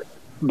was hurt,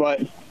 but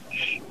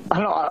I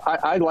don't know.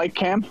 I like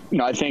Cam. You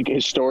know, I think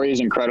his story is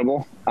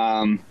incredible.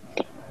 I mean,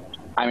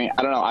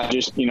 I don't know. I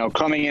just,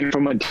 coming in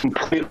from a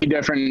completely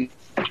different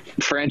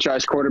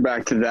franchise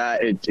quarterback to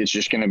that, it's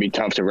just going to be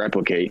tough to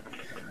replicate.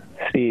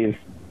 Steve.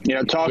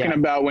 Talking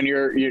about when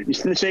you're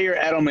say you're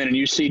Edelman and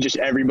you see just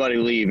everybody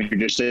leave and you're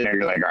just sitting there,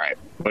 you're like, all right,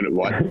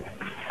 what?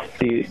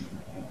 Do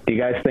you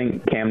guys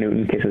think Cam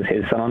Newton kisses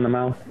his son on the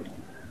mouth?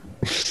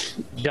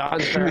 John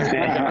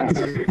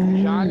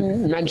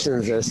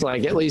mentions this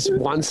like at least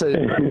once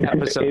an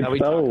episode. It's that we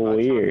so talk about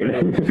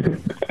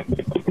weird.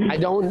 I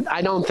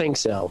don't think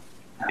so.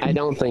 I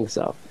don't think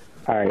so.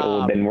 All right,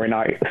 well, then we're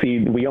not. See,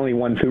 we only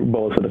won Super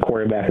Bowls with a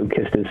quarterback who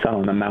kissed his son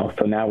on the mouth,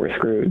 so now we're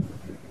screwed.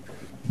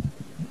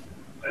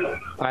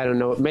 I don't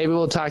know. Maybe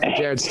we'll talk to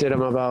Jared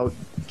Stidham about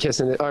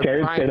kissing it.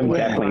 Jared Stidham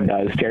definitely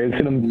does. Jared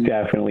Stidham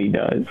definitely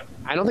does.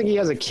 I don't think he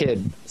has a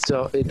kid,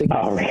 so I think,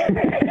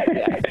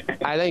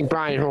 I think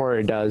Brian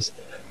Hoyer does.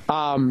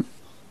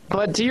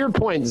 But to your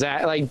point,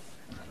 Zach, like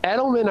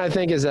Edelman, I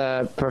think is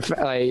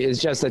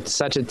just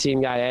such a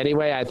team guy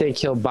anyway. I think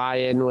he'll buy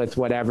in with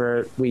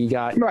whatever we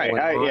got. Right.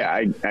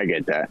 I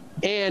get that.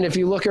 And if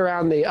you look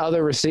around the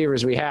other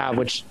receivers we have,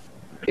 which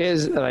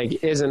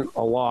isn't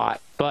a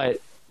lot,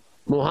 but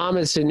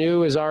Mohamed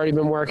Sanu has already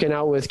been working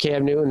out with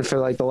Cam Newton for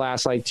like the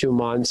last 2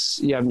 months.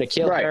 You have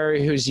N'Keal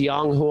Harry, who's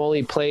young, who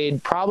only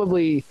played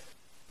probably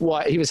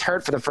he was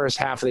hurt for the first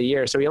half of the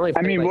year, so he only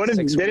played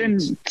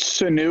didn't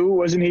Sanu,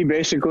 wasn't he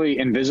basically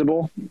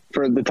invisible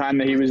for the time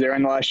that he was there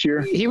in the last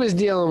year? He was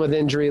dealing with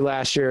injury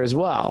last year as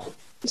well.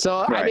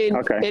 So,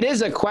 It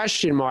is a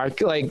question mark.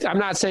 Like, I'm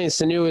not saying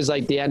Sanu is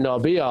like the end all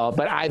be all,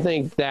 but I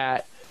think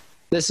that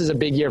this is a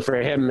big year for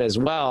him as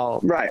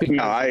well. Right.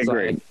 No, I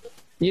agree.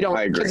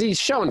 Because he's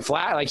shown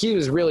flat, like he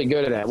was really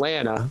good at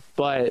Atlanta,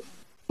 but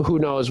who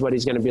knows what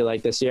he's going to be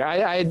like this year.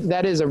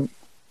 That is a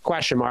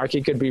question mark.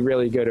 He could be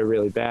really good or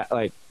really bad,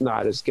 like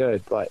not as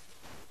good. But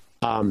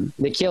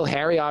N'Keal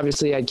Harry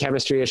obviously had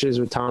chemistry issues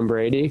with Tom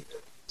Brady,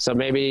 so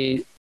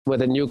maybe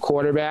with a new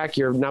quarterback,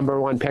 your number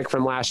one pick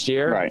from last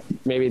year, right?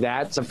 Maybe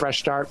that's a fresh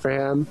start for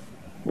him.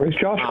 Where's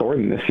Josh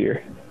Gordon this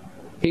year?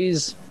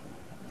 He's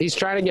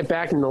trying to get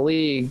back in the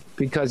league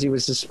because he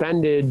was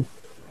suspended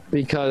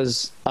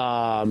because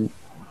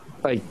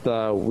like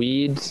the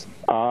weeds thing,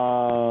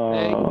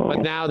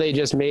 but now they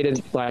just made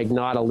it like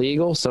not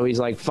illegal, so he's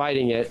like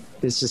fighting it,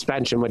 his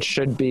suspension, which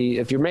should be,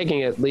 if you're making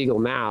it legal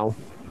now,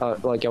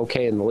 like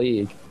okay in the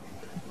league,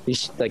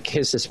 his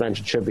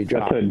suspension should be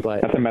dropped.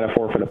 That's a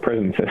metaphor for the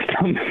prison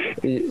system.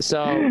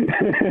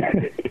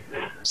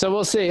 So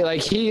we'll see.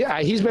 Like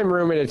he's been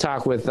rumored to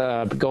talk with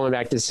going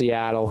back to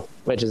Seattle,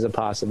 which is a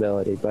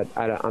possibility, but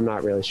I'm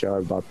not really sure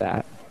about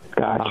that.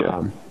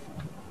 Gotcha.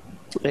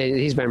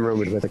 He's been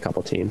rumored with a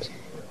couple teams.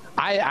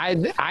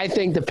 I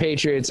think the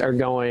Patriots are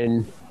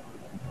going,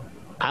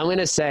 I'm going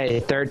to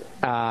say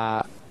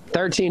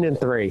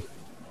 13-3.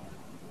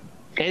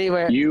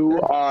 Anywhere. You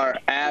are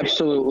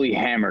absolutely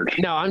hammered.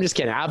 No, I'm just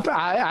kidding.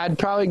 I'd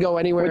probably go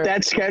anywhere. With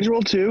that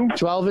schedule too?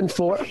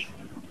 12-4.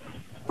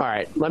 All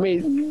right.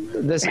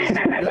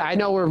 I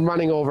know we're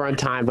running over on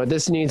time, but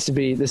this needs to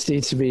be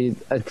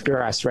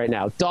addressed right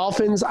now.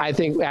 Dolphins, I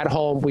think at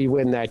home we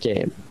win that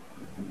game.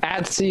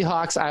 At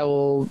Seahawks, I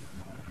will,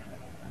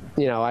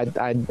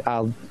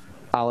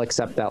 I'll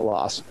accept that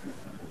loss.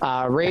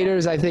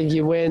 Raiders, I think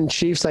you win.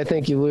 Chiefs, I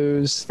think you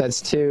lose. That's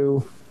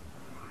 2.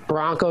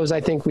 Broncos, I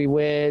think we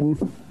win.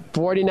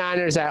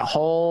 49ers at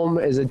home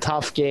is a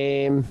tough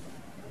game.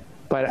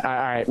 But, all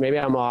right, maybe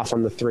I'm off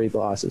on the 3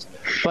 losses.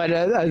 But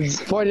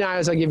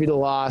 49ers, I'll give you the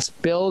loss.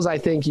 Bills, I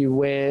think you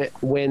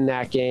win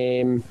that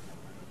game,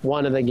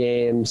 one of the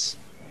games.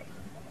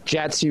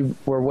 Jets,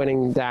 we're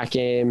winning that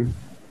game.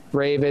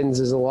 Ravens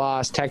is a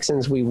loss.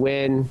 Texans, we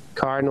win.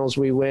 Cardinals,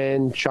 we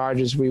win.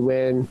 Chargers, we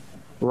win.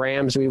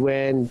 Rams, we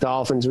win.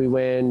 Dolphins, we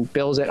win.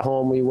 Bills at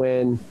home, we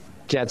win.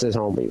 Jets at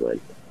home, we win.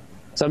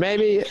 So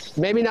maybe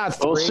not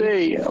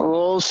 3.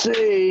 We'll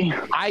see.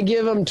 I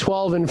give them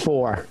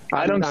 12-4.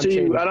 I don't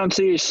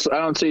see you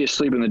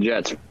sleeping the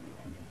Jets.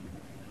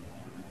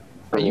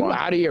 Are you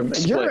out of your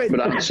mind? But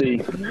I don't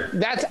see.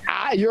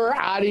 You're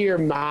out of your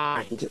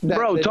mind.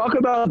 Talk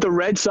about the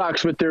Red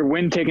Sox with their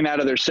win taken out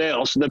of their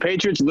sails. The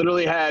Patriots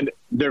literally had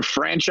their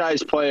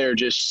franchise player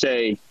just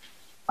say,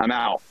 "I'm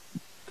out."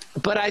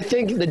 But I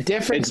think the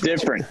difference.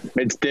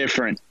 It's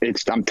different.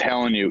 I'm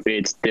telling you,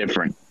 it's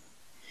different.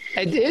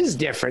 It is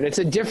different. It's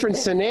a different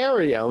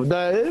scenario.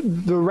 The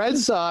Red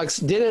Sox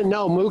didn't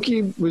know.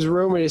 Mookie was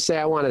rumored to say,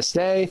 "I want to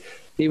stay."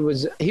 He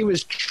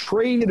was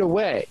traded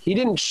away. He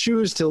didn't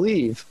choose to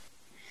leave.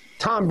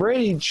 Tom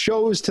Brady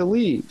chose to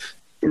leave.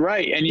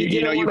 Right. And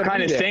you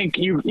kind of think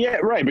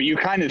but you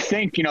kind of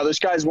think, this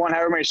guy's won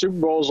however many Super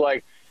Bowls,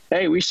 like,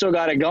 hey, we still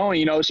got it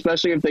going,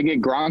 especially if they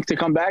get Gronk to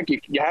come back, you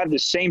have the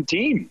same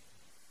team.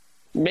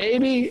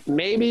 Maybe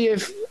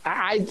if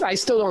I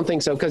still don't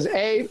think so, because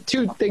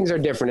two things are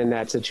different in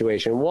that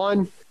situation.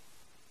 One,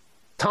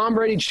 Tom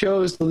Brady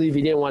chose to leave.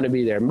 He didn't want to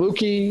be there.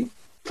 Mookie,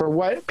 for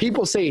what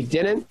people say he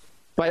didn't,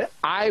 but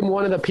I'm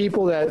one of the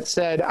people that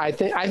said I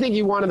think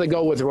he wanted to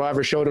go with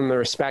whoever showed him the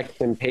respect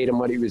and paid him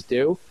what he was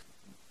due.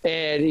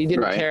 And he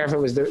didn't care if it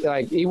was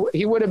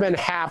he would have been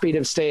happy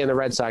to stay in the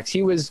Red Sox.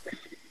 He was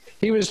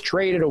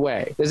traded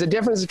away. There's a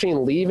difference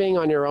between leaving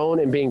on your own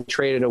and being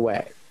traded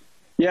away.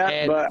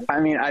 Yeah, but I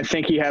mean, I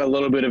think he had a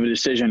little bit of a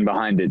decision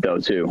behind it, though,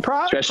 too.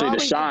 Especially to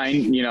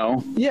sign,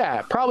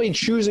 Yeah, probably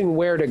choosing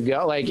where to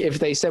go. Like if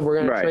they said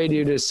we're going to trade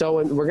you to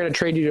we're going to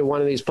trade you to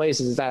one of these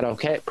places, is that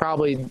okay?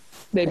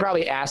 They'd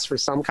probably ask for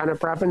some kind of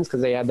preference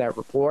because they had that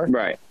rapport.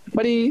 Right.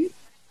 But he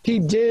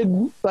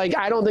did,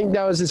 I don't think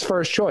that was his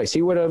first choice.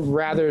 He would have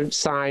rather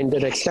signed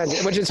an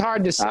extension, which is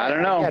hard to say. I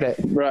don't know. I get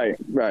it. Right.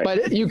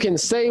 But you can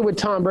say with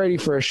Tom Brady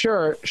for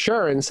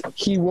assurance,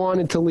 he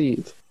wanted to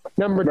leave.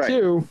 Number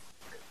two,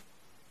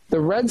 the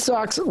Red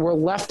Sox were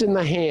left in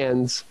the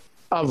hands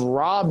of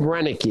Rob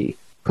Reneke,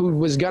 who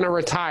was going to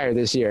retire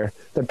this year.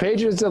 The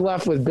Patriots are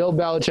left with Bill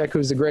Belichick,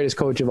 who's the greatest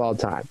coach of all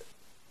time.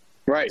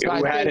 Right. So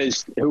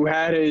who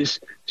had his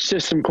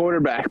system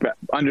quarterback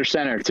under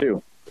center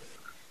too.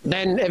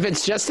 Then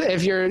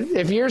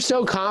if you're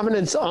so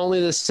confident it's only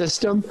the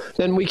system,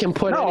 then we can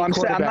put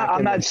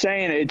I'm not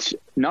saying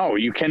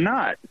you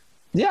cannot.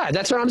 Yeah,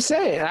 that's what I'm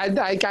saying.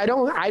 I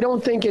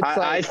don't think it's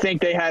I think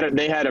they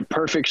had a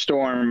perfect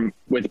storm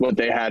with what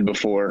they had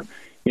before.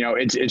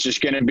 It's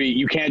just going to be,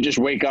 you can't just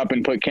wake up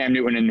and put Cam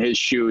Newton in his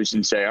shoes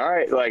and say, all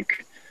right,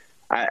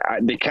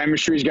 the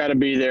chemistry's got to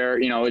be there.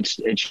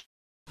 It's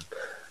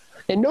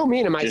and no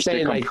mean am I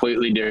saying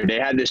completely different. They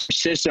had this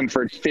system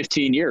for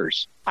 15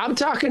 years. I'm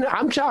talking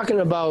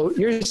about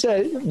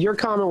your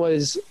comment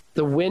was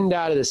the wind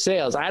out of the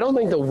sails. I don't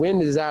think the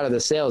wind is out of the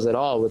sails at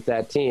all with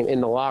that team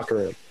in the locker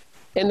room.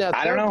 And the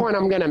third point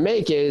I'm going to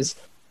make is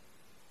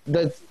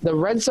the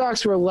Red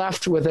Sox were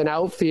left with an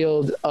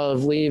outfield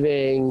of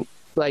leaving.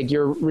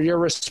 Your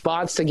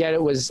response to get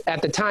it was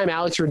at the time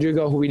Alex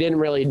Verdugo, who we didn't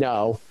really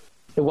know,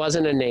 it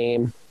wasn't a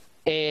name,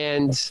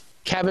 and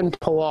Kevin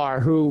Pillar,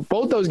 who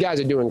both those guys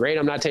are doing great.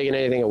 I'm not taking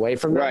anything away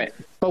from them, right?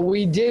 But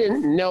we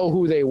didn't know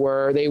who they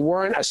were. They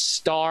weren't a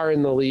star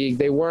in the league.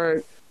 They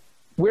weren't.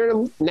 We're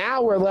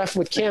left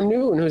with Cam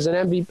Newton, who's an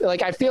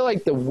MVP. I feel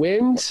like the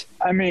wind.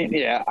 I mean,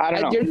 yeah, I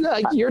don't know.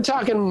 You're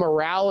talking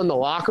morale in the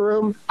locker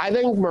room. I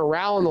think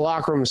morale in the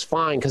locker room is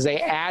fine because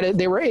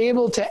they were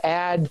able to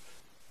add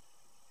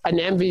an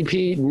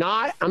MVP.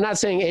 I'm not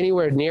saying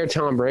anywhere near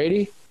Tom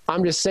Brady.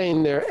 I'm just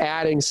saying they're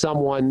adding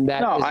someone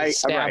that is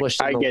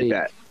established. I get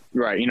that.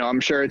 Right. I'm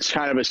sure it's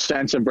kind of a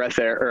sense of breath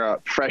air or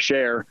fresh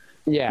air.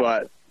 Yeah.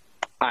 But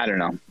I don't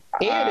know.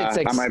 And it's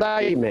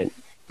excitement.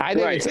 I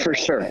think it's for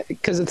sure,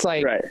 because it's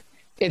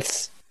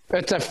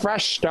it's a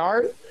fresh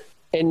start,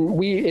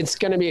 and it's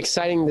going to be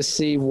exciting to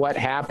see what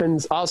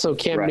happens. Also,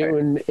 Cam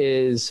Newton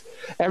is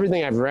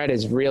everything I've read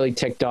is really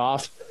ticked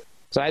off,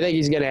 so I think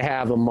he's going to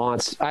have a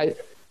monster.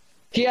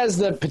 He has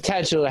the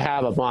potential to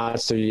have a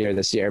monster year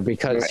this year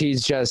because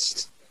he's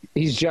just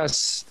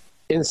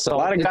insulted. A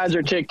lot of guys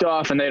are ticked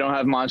off and they don't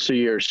have monster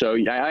years, so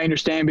I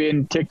understand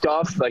being ticked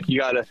off. You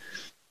got to.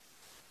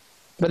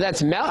 But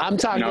that's I'm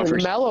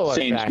talking Melo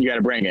effect. You got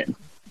to bring it.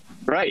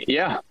 Right,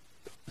 yeah.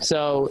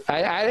 So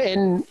I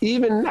think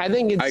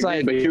it's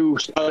but two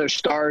other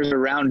stars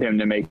around him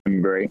to make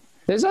him great.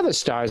 There's other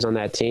stars on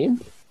that team.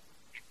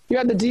 You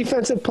got the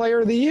defensive player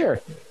of the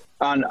year.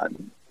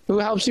 Who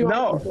helps you?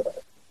 No.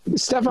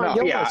 Stephon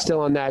Gilmore's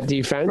still on that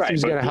defense. Right,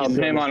 who's going to help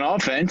him on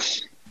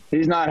offense?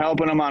 He's not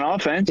helping him on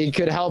offense. He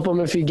could help him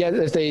if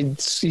he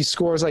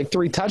scores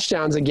 3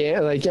 touchdowns a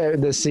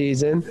game this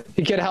season.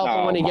 He could help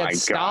him when he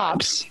gets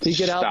stops. He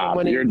could help him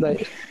when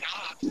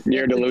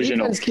You're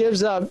delusional. The defense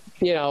gives up,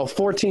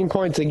 14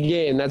 points a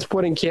game. That's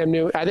putting Cam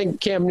Newton. I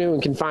think Cam Newton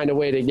can find a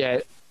way to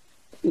get,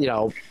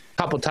 a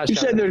couple touchdowns. You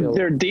said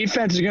their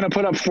defense is going to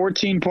put up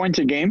 14 points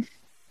a game?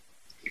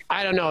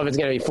 I don't know if it's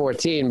going to be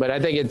 14, but I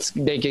think it's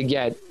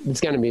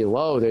going to be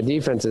low. Their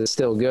defense is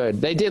still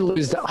good. They did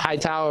lose the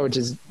Hightower,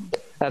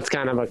 that's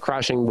kind of a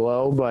crushing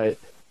blow, but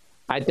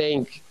I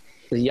think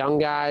the young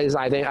guys,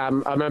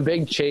 I'm a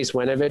big Chase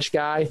Winovich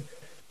guy.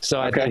 So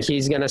I think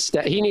he's going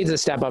to he needs to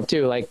step up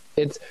too. I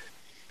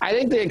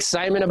think the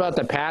excitement about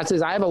the Pats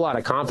is I have a lot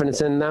of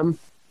confidence in them,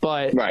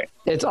 but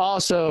it's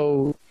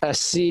also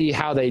see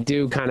how they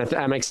do kind of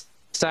I'm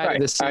excited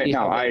to see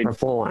how they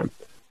perform.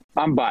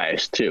 I'm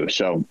biased too,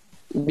 so.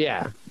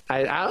 Yeah,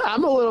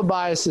 I'm a little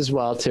biased as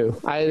well too.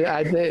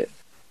 I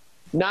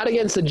not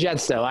against the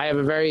Jets though. I have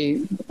a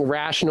very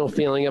rational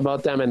feeling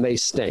about them, and they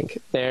stink.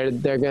 They're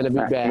going to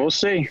be bad. We'll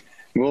see.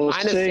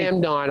 Minus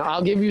Sam Darnold.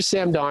 I'll give you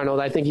Sam Darnold.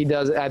 I think he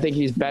does. I think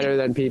he's better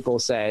than people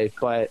say.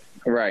 But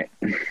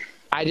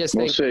I just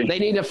think they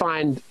need to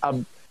find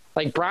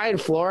like Brian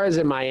Flores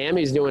in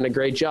Miami is doing a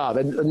great job.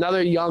 And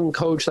another young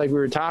coach, like we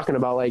were talking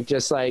about, like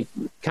just like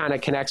kind of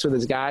connects with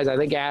his guys. I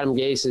think Adam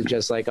Gase is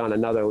just like on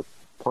another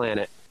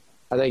planet.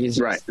 I think he's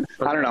just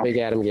I don't know. Big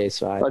Adam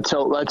Gase vibe.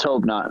 Let's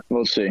hope not.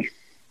 We'll see.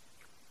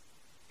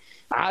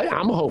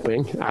 I'm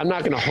hoping. I'm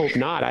not going to hope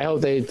not. I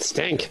hope they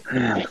stink.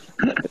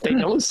 If they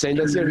don't stink,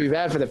 that's going to be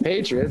bad for the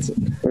Patriots.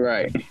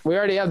 Right. We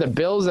already have the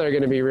Bills that are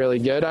going to be really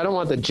good. I don't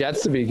want the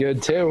Jets to be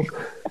good too.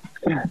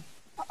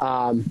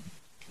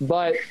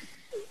 But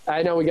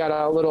I know we got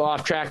a little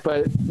off track,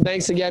 but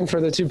thanks again for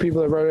the two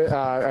people that wrote it,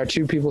 our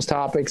two people's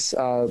topics.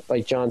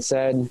 Like John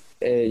said,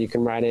 you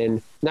can write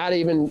in, not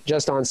even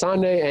just on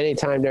Sunday,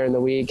 anytime during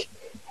the week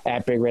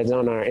at Big Red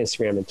Zone on our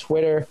Instagram and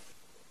Twitter.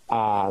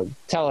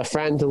 Tell a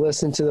friend to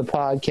listen to the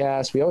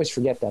podcast. We always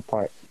forget that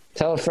part.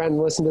 Tell a friend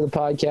to listen to the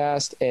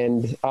podcast,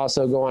 and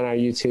also go on our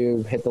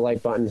YouTube, hit the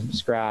like button,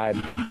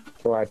 subscribe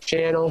to our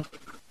channel.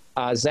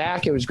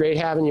 Zach, it was great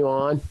having you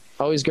on.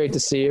 Always great to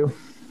see you.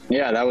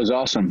 Yeah, that was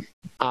awesome.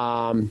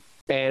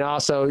 And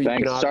also,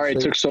 thanks. Sorry it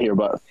took so long,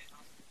 but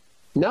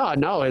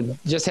no, it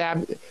just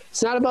happened.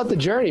 It's not about the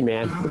journey,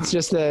 man. It's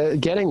just the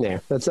getting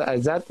there. Is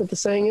that what the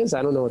saying is?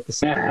 I don't know what the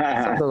saying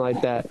is. Something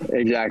like that.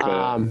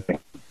 Exactly.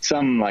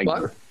 Something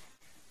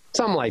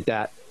like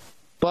that.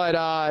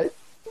 But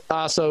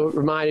also,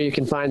 reminder, you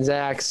can find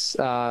Zach's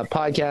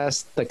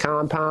podcast, The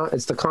Compound.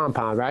 It's The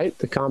Compound, right?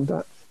 The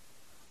Compound.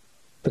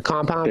 The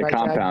Compound, right?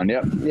 Compound,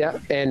 Zach?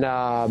 Yep. And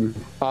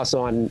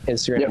also on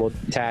Instagram, we'll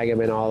tag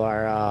him in all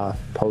our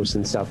posts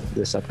and stuff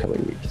this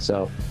upcoming week.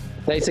 So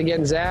thanks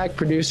again, Zach,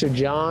 producer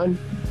John,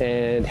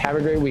 and have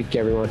a great week,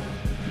 everyone.